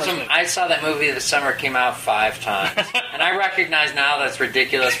that was I saw that movie the summer it came out 5 times. And I recognize now that's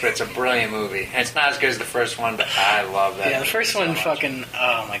ridiculous, but it's a brilliant movie. And it's not as good as the first one, but I love that movie. Yeah, the first one fucking...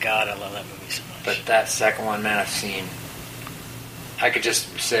 Oh, my God, I love that movie so much. But that second one, man, I've seen... I could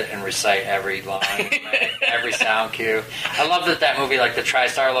just sit and recite every line, every sound cue. I love that movie, like the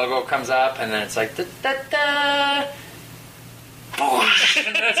TriStar logo comes up, and then it's like da-da-da,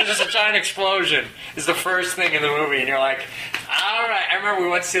 and then it's just a giant explosion. It's the first thing in the movie, and you're like, all right. I remember we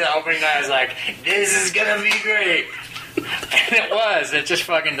went to see the opening night. I was like, this is gonna be great, and it was. It just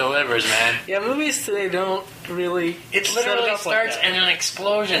fucking delivers, man. Yeah, movies today don't really. It literally starts and an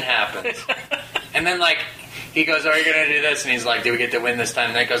explosion happens, and then like. He goes, are you going to do this? And he's like, do we get to win this time?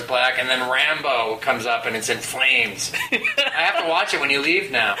 And then it goes black, and then Rambo comes up, and it's in flames. I have to watch it when you leave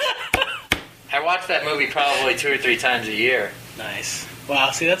now. I watch that movie probably 2 or 3 times a year. Nice.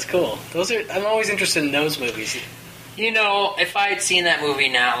 Wow, see, that's cool. I'm always interested in those movies. You know, if I had seen that movie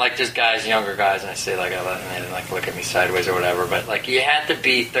now, like just guys, younger guys, and I say like, and they like look at me sideways or whatever, but like you had to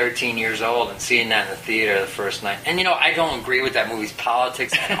be 13 years old and seeing that in the theater the first night. And you know, I don't agree with that movie's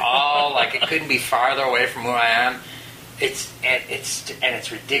politics at all. Like it couldn't be farther away from who I am. It's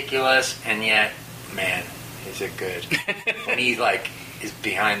ridiculous, and yet, man, is it good? When he like is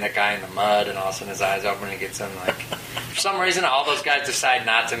behind that guy in the mud, and all of a sudden his eyes open and he gets him like. For some reason, all those guys decide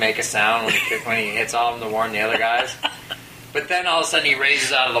not to make a sound when he hits all of them to warn the other guys. But then all of a sudden he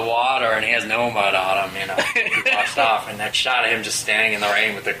raises out of the water and he has no mud on him, you know. He washed off, and that shot of him just standing in the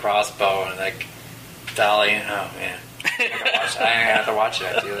rain with the crossbow and like dolly. Oh man, I have to watch it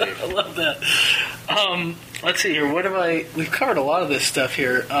after you leave. I love that. Let's see here. We've covered a lot of this stuff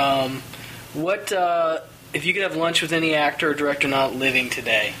here. If you could have lunch with any actor or director not living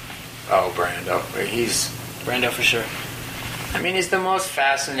today? Oh, Brando. Brando for sure. I mean, he's the most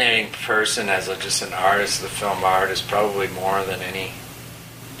fascinating person as just an artist, the film artist, probably more than any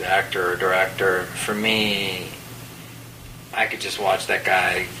actor or director. For me, I could just watch that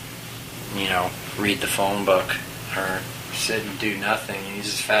guy, you know, read the phone book or sit and do nothing. He's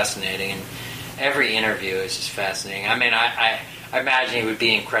just fascinating, and every interview is just fascinating. I mean, I imagine he would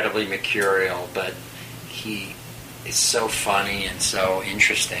be incredibly mercurial, but he is so funny and so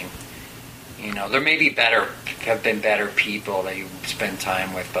interesting. You know, there may have been better people that you spend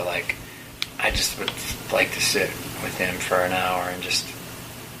time with, but like, I just would like to sit with him for an hour and just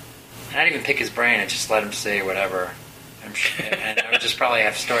not even pick his brain and just let him say whatever. And I would just probably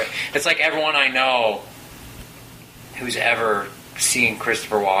have story. It's like everyone I know who's ever seen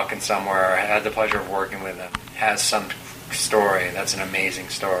Christopher Walken somewhere or had the pleasure of working with him has some story. That's an amazing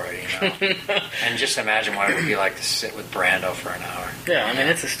story, you know. And just imagine what it would be like to sit with Brando for an hour. Yeah, I mean,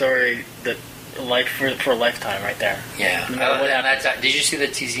 it's a story that for a lifetime right there. Yeah. Did you see the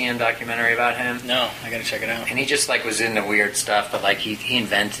TZM documentary about him? No, I gotta check it out. And he just like was into weird stuff, but like he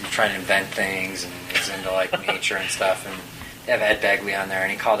tried to invent things, and he's into like nature and stuff. And they have Ed Begley on there,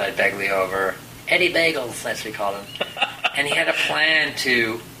 and he called Ed Begley over. Eddie Bagels, that's what he called him. And he had a plan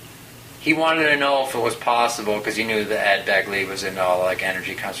he wanted to know if it was possible, because he knew that Ed Begley was into all like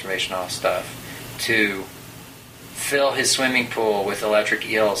energy conservation, all stuff, to fill his swimming pool with electric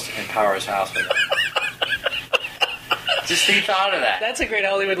eels and power his house with it. Just he thought of that. That's a great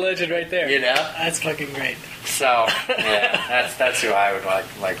Hollywood legend right there. You know? That's fucking great. So, yeah, that's who I would want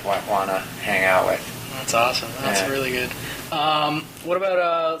to hang out with. That's awesome. That's really good. What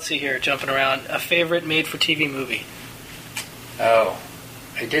about, let's see here, jumping around, a favorite made-for-TV movie? Oh,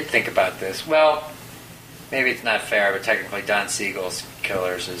 I did think about this. Well, maybe it's not fair, but technically Don Siegel's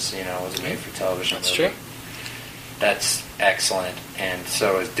Killers was a made-for-television movie. That's true. That's excellent, and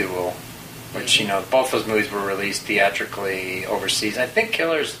so is Duel, which, both those movies were released theatrically overseas. I think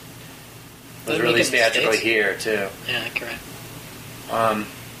Killers was released theatrically here, too. Yeah, correct.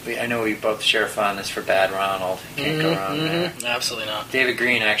 I know we both share a fondness for Bad Ronald. Can't go wrong there. Absolutely not. David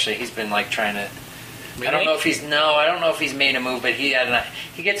Green, actually, he's been trying to... Remake? I don't know if he's made a move, but he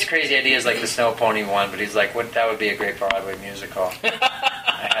gets crazy ideas like the Snow Pony one, but he's like, that would be a great Broadway musical.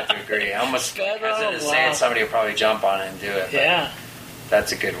 I have to agree. I almost hesitant to say it. Somebody will probably jump on it and do it. Yeah.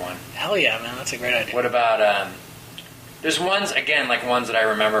 That's a good one. Hell yeah, man. That's a great idea. What about, there's ones that I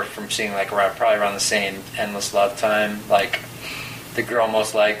remember from seeing probably around the same Endless Love time, like The Girl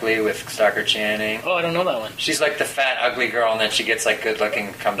Most Likely with Stockard Channing. Oh, I don't know that one. She's like the fat, ugly girl, and then she gets good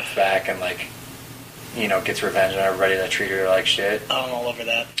looking, comes back and gets revenge on everybody that treated her like shit. Oh, I'm all over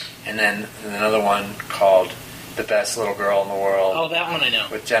that. And then another one called The Best Little Girl in the World. Oh, that one I know.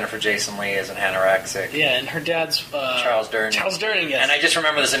 With Jennifer Jason Leigh as an anorexic. Yeah, and her dad's... Charles Durning. Charles Durning, yes. And I just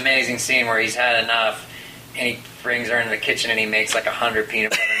remember this amazing scene where he's had enough, he brings her into the kitchen and he makes like 100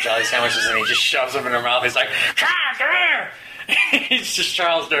 peanut butter and jelly sandwiches and he just shoves them in her mouth. He's like, come here! It's just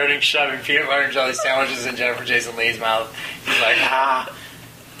Charles Durning shoving peanut butter and jelly sandwiches in Jennifer Jason Leigh's mouth. He's like, ah.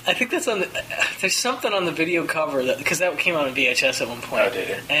 I think that's on the... There's something on the video cover, because that came out on VHS at one point. Oh, did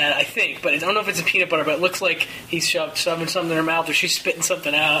it? And I think, but I don't know if it's in peanut butter, but it looks like he's shoving something in her mouth or she's spitting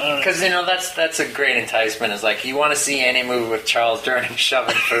something out. Because, you know, that's a great enticement. Is like, you want to see any movie with Charles Durning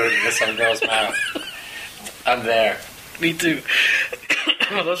shoving food into some girl's mouth. I'm there. Me too.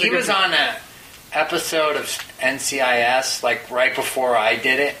 He was on an episode of NCIS, like, right before I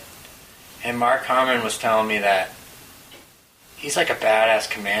did it. And Mark Harmon was telling me that he's like a badass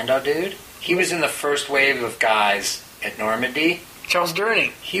commando dude. He was in the first wave of guys at Normandy. Charles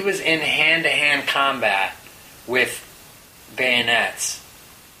Durning. He was in hand-to-hand combat with bayonets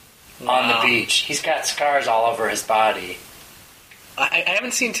on the beach. He's got scars all over his body. I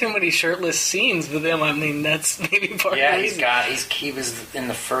haven't seen too many shirtless scenes with him. I mean, that's maybe part of the reason. He was in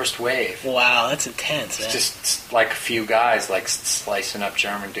the first wave. Wow, that's intense. It's just like a few guys like slicing up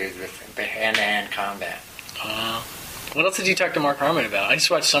German dudes with hand-to-hand combat. Wow. What else did you talk to Mark Harmon about? I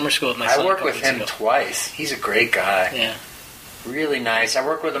just watched Summer School with my son. I worked with him twice. He's a great guy. Yeah. Really nice. I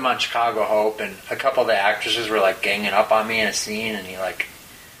worked with him on Chicago Hope, and a couple of the actresses were like ganging up on me in a scene, and he like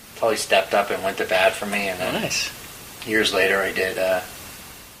totally stepped up and went to bat for me. And then nice. Years later, I did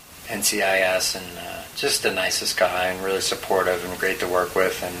NCIS, and just the nicest guy, and really supportive, and great to work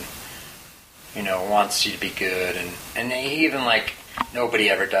with, and you know, wants you to be good, and he even like. Nobody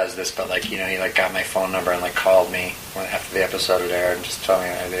ever does this, but like, you know, he like got my phone number and like called me after the episode had aired and just told me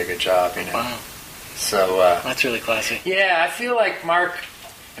I did a good job, you know. Wow. So that's really classy. Yeah, I feel like Mark.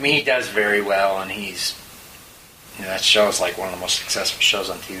 I mean, he does very well, and he's, you know, that show's like one of the most successful shows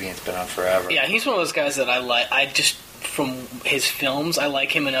on TV, and it's been on forever. Yeah, he's one of those guys that I like. I just from his films, I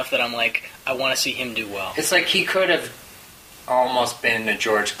like him enough that I'm like, I want to see him do well. It's like he could have almost been a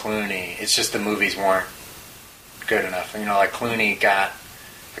George Clooney. It's just the movies weren't good enough. You know, like Clooney got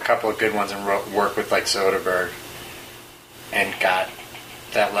a couple of good ones and worked with like Soderbergh and got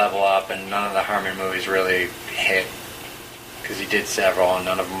that level up, and none of the Harmon movies really hit because he did several and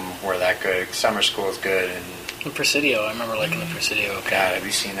none of them were that good. Summer School is good, and Presidio, I remember liking the Presidio. Okay. God, have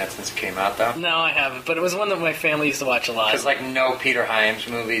you seen that since it came out though? No, I haven't, but it was one that my family used to watch a lot. Because like no Peter Hyams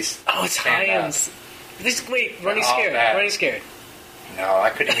movies. Oh, it's Hyams. Wait, Running Scared. Running Scared. No, I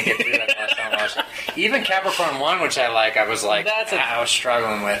couldn't even get through that last time I watched it. Even Capricorn 1, which I like, I was like, I was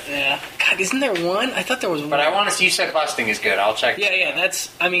struggling with. Yeah. God, isn't there one? I thought there was one. But I want to see, you said Busting is good. I'll check Yeah,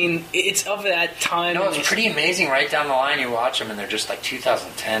 that's, I mean, it's of that time. No, it's pretty amazing. Right down the line, you watch them, and they're just like,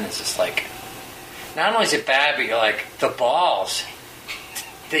 2010 is just like, not only is it bad, but you're like, the balls.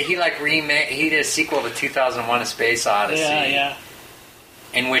 He like he did a sequel to 2001: A Space Odyssey. Yeah.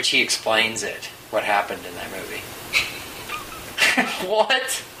 In which he explains it, what happened in that movie.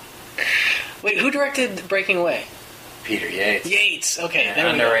 What? Wait, who directed Breaking Away? Peter Yates. Yates, okay. Yeah,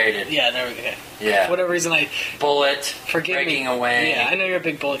 underrated. Yeah, there we go. Yeah. For whatever reason, Bullet. Breaking Away. Yeah, I know you're a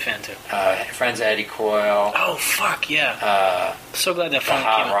big Bullet fan too. Friends of Eddie Coyle. Oh, fuck, yeah. So glad that film came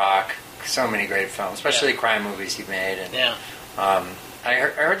Hot out. Rock. So many great films, especially crime movies he made. And, yeah. I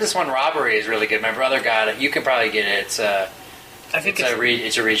heard this one, Robbery, is really good. My brother got it. You can probably get it. It's a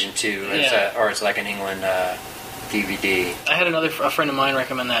Region 2. It's like an England DVD. I had a friend of mine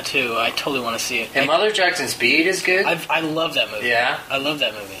recommend that too. I totally want to see it. And Mother Jackson Speed is good. I love that movie. Yeah? I love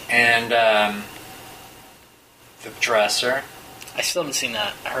that movie. And The Dresser. I still haven't seen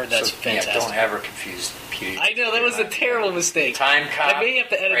that. I heard that's fantastic. Yeah, don't ever confuse Peter. I know, that was a terrible mistake. Time Cop, I may have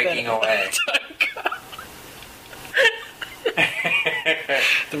to edit Breaking Away. Time Cop.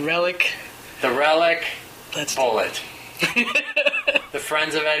 The Relic. That's Bullet. The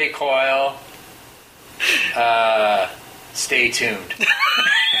Friends of Eddie Coyle. Stay Tuned.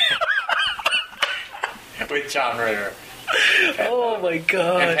 With John Ritter. Oh my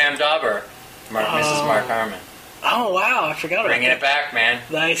God. And Pam Dauber. Mrs. Mark Harmon. Oh wow, I forgot about that. Bringing it back, man.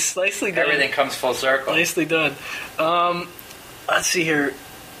 Nicely done. Everything comes full circle. Nicely done. Let's see here.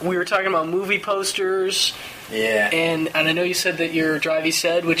 We were talking about movie posters. Yeah. And I know you said that your Drive You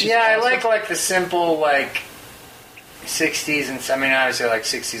Said, which is I awesome. like the simple 60s and obviously I like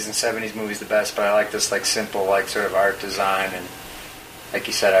 60s and 70s movies the best, but I like this simple sort of art design, and like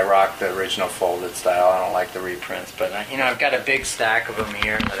you said, I rock the original folded style. I don't like the reprints, but I've got a big stack of them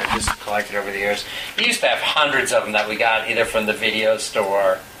here that I've just collected over the years. We used to have hundreds of them that we got either from the video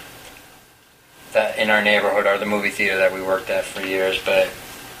store that in our neighborhood or the movie theater that we worked at for years. But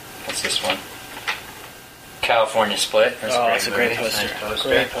what's this one? California Split. That's a great poster. Nice poster.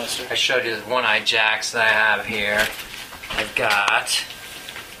 Great poster. I showed you the One-Eyed Jacks that I have here. I've got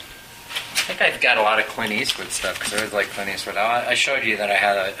think I've got a lot of Clint Eastwood stuff because I always like Clint Eastwood. I showed you that I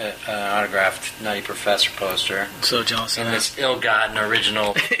had an autographed Nutty Professor poster. I'm so jealous of and that. this ill-gotten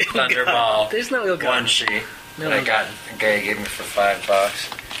original Thunderball There's no ill-gotten. one sheet that I got. A guy gave me for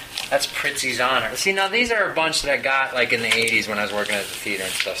 $5. That's Pritzi's Honor. See, now these are a bunch that I got like in the '80s when I was working at the theater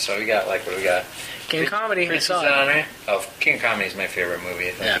and stuff. So we got like what do we got? King of Comedy. I Pritzi's saw it. Honor. Oh, King of Comedy is my favorite movie.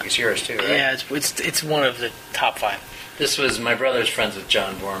 I think it's yours too, right? Yeah, it's one of the top 5. This was my brother's friends with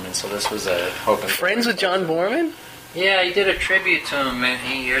John Borman, so this was a Hope and Friends with John Borman? Yeah, he did a tribute to him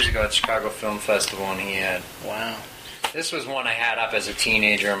many years ago at Chicago Film Festival, and he had. Wow. This was one I had up as a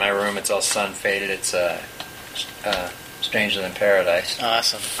teenager in my room. It's all sun faded. It's Stranger Than Paradise.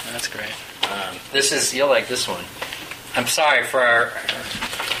 Awesome. That's great. You'll like this one. I'm sorry for our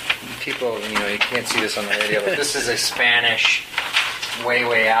people, you can't see this on the radio, but this is a Spanish Way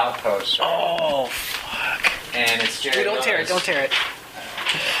Way Out poster. Oh, fuck. And it's Jerry Dude, don't tear it, don't tear it.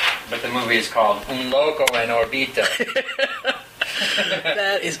 But the movie is called Un Loco en Orbita.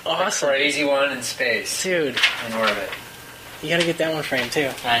 That is awesome. A crazy one in space. Dude. In orbit. You gotta get that one framed, too.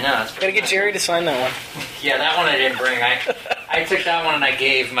 I know. It's Gotta get Jerry to sign that one. Yeah, that one I didn't bring. I took that one and I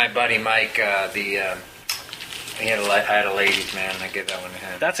gave my buddy Mike I had a ladies' man and I gave that one to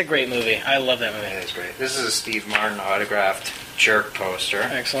him. That's a great movie. I love that movie. It is great. This is a Steve Martin autographed Jerk poster.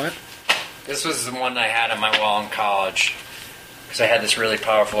 Excellent. This was the one I had on my wall in college because I had this really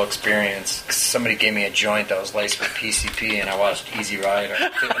powerful experience. Somebody gave me a joint that was laced with PCP and I watched Easy Rider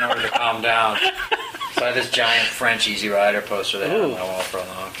in order to calm down. So I had this giant French Easy Rider poster that I had on my wall for a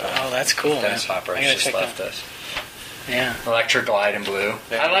long time. Oh, that's cool. Dennis Hopper I gotta just check left that. us. Yeah. Electric Glide in blue.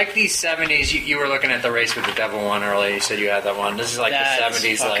 I like these 70s. You were looking at the Race with the Devil one earlier. You said you had that one. This is like That the is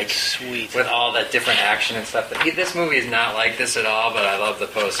 70s, fucking like sweet. with all that different action and stuff. This movie is not like this at all, but I love the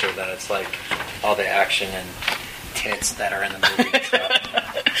poster that it's like all the action and tits that are in the movie and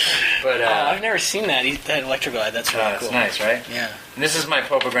stuff. But I've never seen that. That Electric Glide. That's really cool. It's nice, right? Yeah. And this is my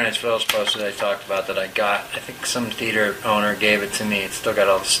Pope of Greenwich Village poster that I talked about that I got. I think some theater owner gave it to me. It's still got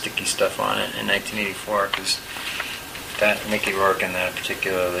all the sticky stuff on it in 1984 because that Mickey Rourke in that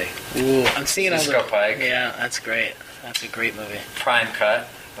particularly. Ooh, I'm seeing Cisco Pike. Yeah, that's great. That's a great movie. Prime Cut.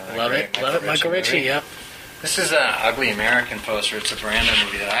 Love it. Michael Ritchie, movie. yep. This is an Ugly American poster. It's a Brando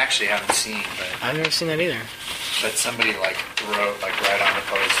movie that I actually haven't seen, but I've never seen that either. somebody wrote right on the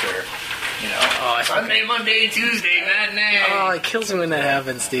poster. Oh, Sunday, Monday, Tuesday, matinee. Oh, it kills me when that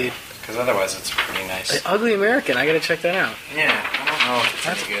happens, dude. Because otherwise, it's pretty nice. Ugly American. I gotta check that out. Yeah, I don't know if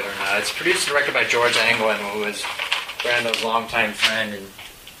it's any good or not. It's produced and directed by George Anglin, who was Brando's longtime friend, and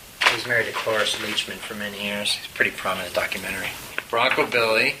he was married to Cloris Leachman for many years. He's a pretty prominent documentary. Bronco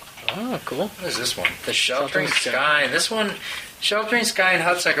Billy. Oh, cool. What is this one? The Sheltering Sheltering Sky. This one, Sheltering Sky and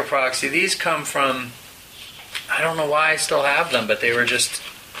Hudsucker Proxy. These come from, I don't know why I still have them, but they were just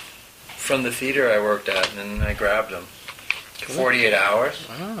from the theater I worked at, and then I grabbed them. Cool. 48 Hours.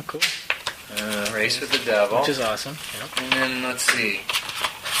 Oh, cool. Race with the Devil. Which is awesome. Yep. And then, let's see.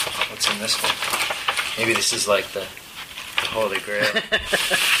 What's in this one? Maybe this is like the Holy Grail.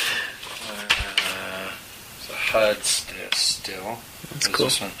 So HUD still. That's What's cool.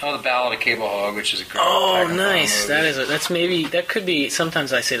 this one? Oh, The Ballad of Cable Hog, which is a great Oh, Pac-Man nice. movie. That could be.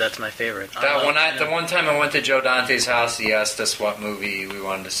 Sometimes I say that's my favorite. The one time I went to Joe Dante's house, he asked us what movie we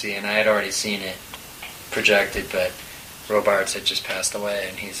wanted to see, and I had already seen it projected, but Robards had just passed away,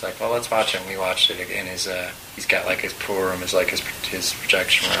 and he's like, "Well, let's watch it." And we watched it again. He's got like his pool room is like his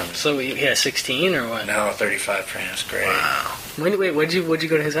projection room. So he had 16 or what? No, 35 frames. Great. Wow. Wait, what'd you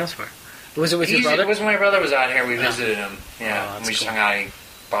go to his house for? Was it with your brother? It was when my brother was out here. We visited him. Yeah, Oh, and we just cool. hung out. He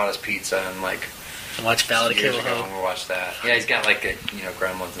bought us pizza and Watch Ballad of years Cable ago, Hog. and we watched that. Yeah, he's got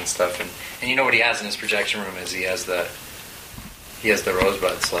Gremlins and stuff, and you know what he has in his projection room is he has the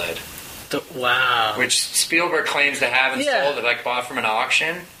Rosebud sled, Wow. which Spielberg claims to have and Yeah. sold, bought from an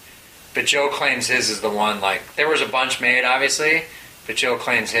auction. But Joe claims his is the one. There was a bunch made, obviously, but Joe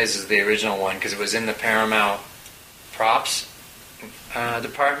claims his is the original one because it was in the Paramount props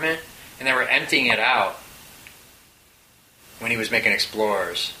department, and they were emptying it out when he was making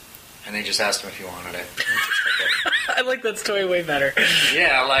Explorers, and they just asked him if he wanted it. He just took it. I like that story way better.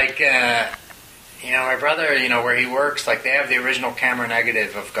 Yeah, my brother, where he works, they have the original camera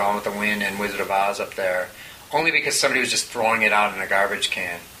negative of Gone with the Wind and Wizard of Oz up there, only because somebody was just throwing it out in a garbage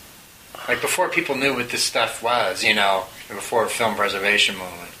can. Before people knew what this stuff was, before film preservation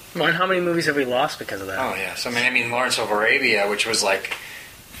movement. Man, how many movies have we lost because of that? Oh, yeah. So, Lawrence of Arabia, which was,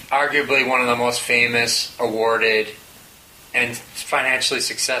 arguably one of the most famous, awarded, and financially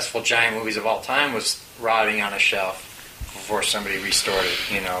successful giant movies of all time, was rotting on a shelf before somebody restored it,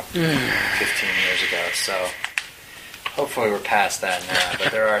 15 years ago. So, hopefully we're past that now,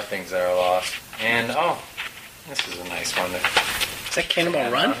 but there are things that are lost. And, this is a nice one. Is that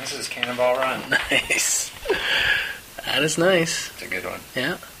Cannonball Run? This is Cannonball Run. Nice. That is nice. It's a good one.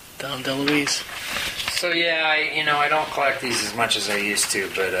 Yeah. Dom DeLuise. So yeah, I don't collect these as much as I used to,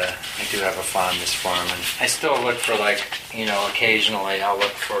 but I do have a fondness for them, and I still look for occasionally I'll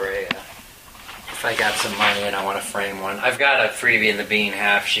look for if I got some money and I want to frame one. I've got a Freebie in the Bean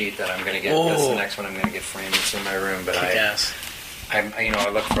half sheet that I'm going to get. Oh. That's the next one I'm going to get framed. It's in my room, but I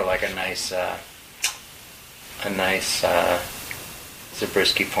look for like a nice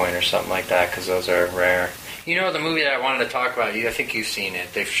Zabriskie point or something like that, because those are rare. The movie that I wanted to talk about, I think you've seen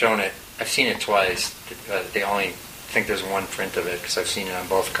it. They've shown it. I've seen it twice. They only think there's one print of it because I've seen it on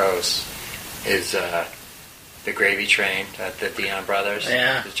both coasts. Is The Gravy Train, the Dion Brothers,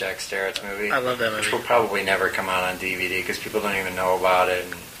 the Jack Starrett's movie. I love that movie. Which will probably never come out on DVD because people don't even know about it.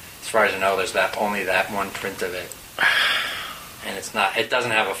 And as far as I know, there's only that one print of it. And it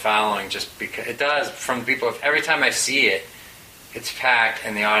doesn't have a following just because it does from people. Every time I see it, it's packed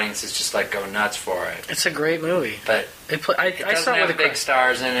and the audience is just go nuts for it. It's a great movie. But it doesn't have big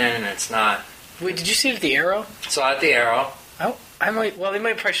stars in it, and it's not. Wait, did you see it at the Arrow? Saw it at the Arrow. Oh, I might. Well, they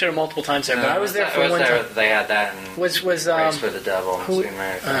might probably show it multiple times there, but I was there for one time. They had that and was Race for the Devil.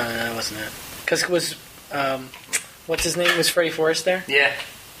 That wasn't it. Because what's his name? Was Freddie Forrest there? Yeah.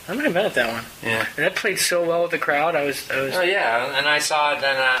 I might have been at that one. Yeah. And that played so well with the crowd. I was. Oh yeah, and I saw it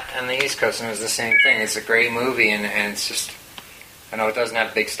on the East Coast, and it was the same thing. It's a great movie, and it's just. I know it doesn't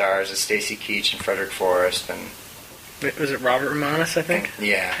have big stars. It's Stacy Keach and Frederick Forrest, and was it Robert Romanus? I think.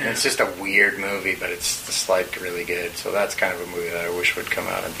 Yeah, and it's just a weird movie, but it's just really good. So that's kind of a movie that I wish would come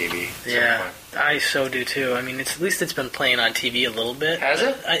out on TV. Yeah, I so do too. I mean, at least it's been playing on TV a little bit. Has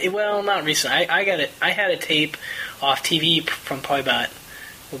it? Well, not recently. I got it. I had a tape off TV from probably about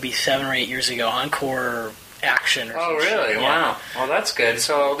 7 or 8 years ago. Encore Action. Or oh, really? Shit. Wow. Well, that's good.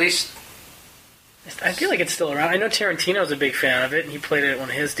 So at least. I feel like it's still around. I know Tarantino's a big fan of it, and he played it at one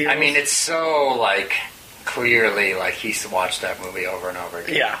of his deals. I mean, it's so, clearly, he's watched that movie over and over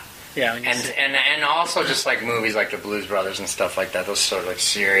again. Yeah. Yeah. And also just, movies like The Blues Brothers and stuff like that, those sort of,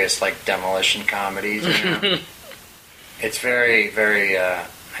 serious, demolition comedies, It's very, very, I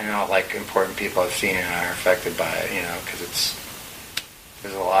know, important people have seen it and are affected by it, because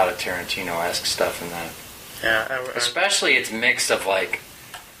there's a lot of Tarantino-esque stuff in that. Yeah. Especially its mix of,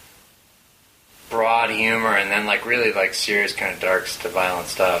 broad humor and then really serious kind of dark to violent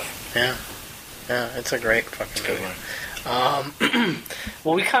stuff. Yeah, it's a great fucking good one.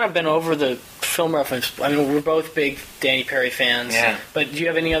 Well, we kind of been over the film reference. I mean, we're both big Danny Perry fans. Yeah. But do you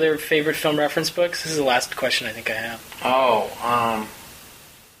have any other favorite film reference books? This is the last question I think I have.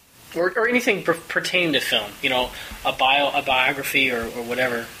 Or anything pertaining to film. A biography or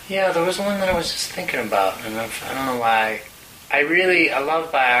whatever. Yeah, there was one that I was just thinking about, and I don't know why. I love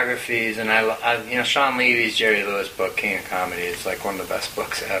biographies, and I Sean Levy's Jerry Lewis book, King of Comedy, is one of the best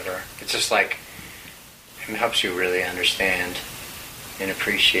books ever. It's just it helps you really understand and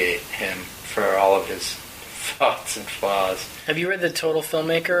appreciate him for all of his faults and flaws. Have you read The Total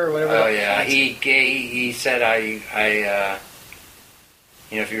Filmmaker or whatever? Oh yeah, he said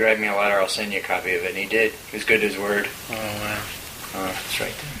if you write me a letter, I'll send you a copy of it, and he did. He was good to his word. Oh wow, that's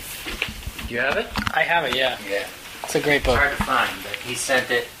right there. You have it? I have it. Yeah. Yeah. It's a great book. Hard to find, but he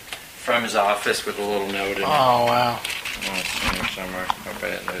sent it from his office with a little note in it. Oh, wow. It's in there somewhere. Hope I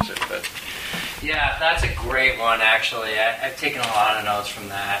didn't lose it, but... Yeah, that's a great one, actually. I've taken a lot of notes from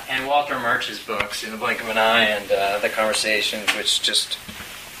that. And Walter Murch's books, In the Blink of an Eye and The Conversations, which just...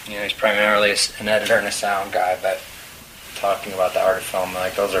 he's primarily an editor and a sound guy, but talking about the art of film,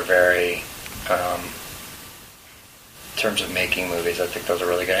 those are very... in terms of making movies, I think those are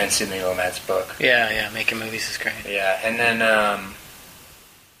really good. And Sidney Lumet's book. Yeah, making movies is great. Yeah, and then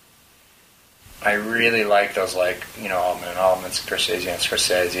I really like those, Altman, Scorsese, and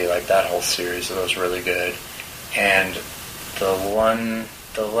Scorsese, that whole series of those really good. And the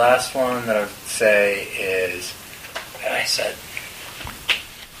last one that I would say is, I said,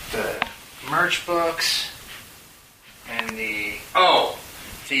 the Murch books and the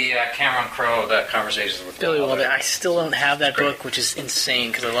Cameron Crowe, the Conversations with Billy Wilder. I still don't have that book, which is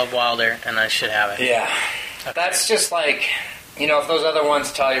insane because I love Wilder and I should have it. Yeah. Okay. That's just if those other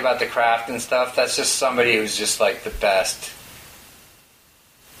ones tell you about the craft and stuff, that's just somebody who's just the best,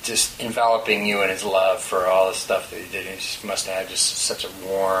 just enveloping you in his love for all the stuff that he did. He just must have had just such a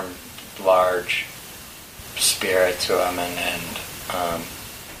warm, large spirit to him, and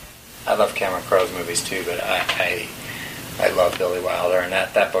I love Cameron Crowe's movies too, but I love Billy Wilder, and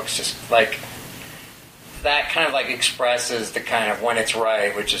that book's just that kind of expresses the kind of when it's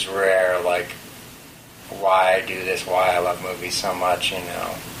right, which is rare, why I do this, why I love movies so much,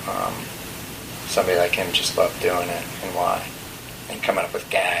 somebody like him just loved doing it, and why. And coming up with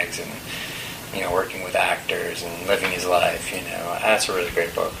gags, and, working with actors, and living his life, That's a really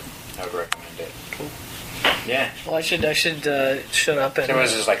great book. I would recommend it. Cool. Yeah. Well, I should shut up. And, so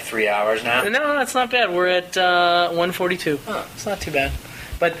was this like 3 hours now? No, that's not bad. We're at 1:42. Huh. It's not too bad.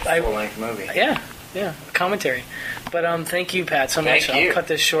 But full-length movie. Yeah, commentary. But thank you, Pat, so much. Thank you. I'll cut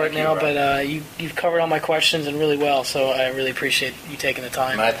this short Thank now. you, but you've covered all my questions and really well, so I really appreciate you taking the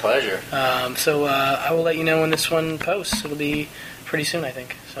time. My pleasure. So I will let you know when this one posts. It'll be pretty soon, I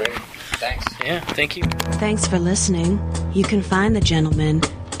think. So. Great. Thanks. Yeah, thank you. Thanks for listening. You can find the gentleman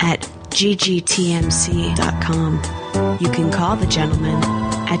at ggtmc.com. You can call the gentleman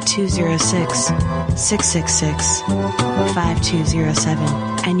at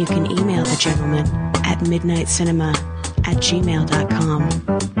 206-666-5207. And you can email the gentleman at midnightcinema@gmail.com.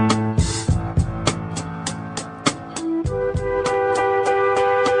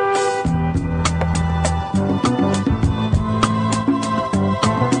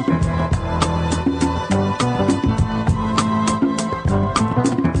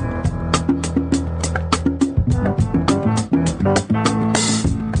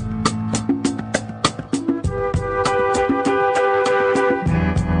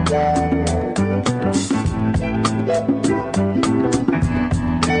 Yeah.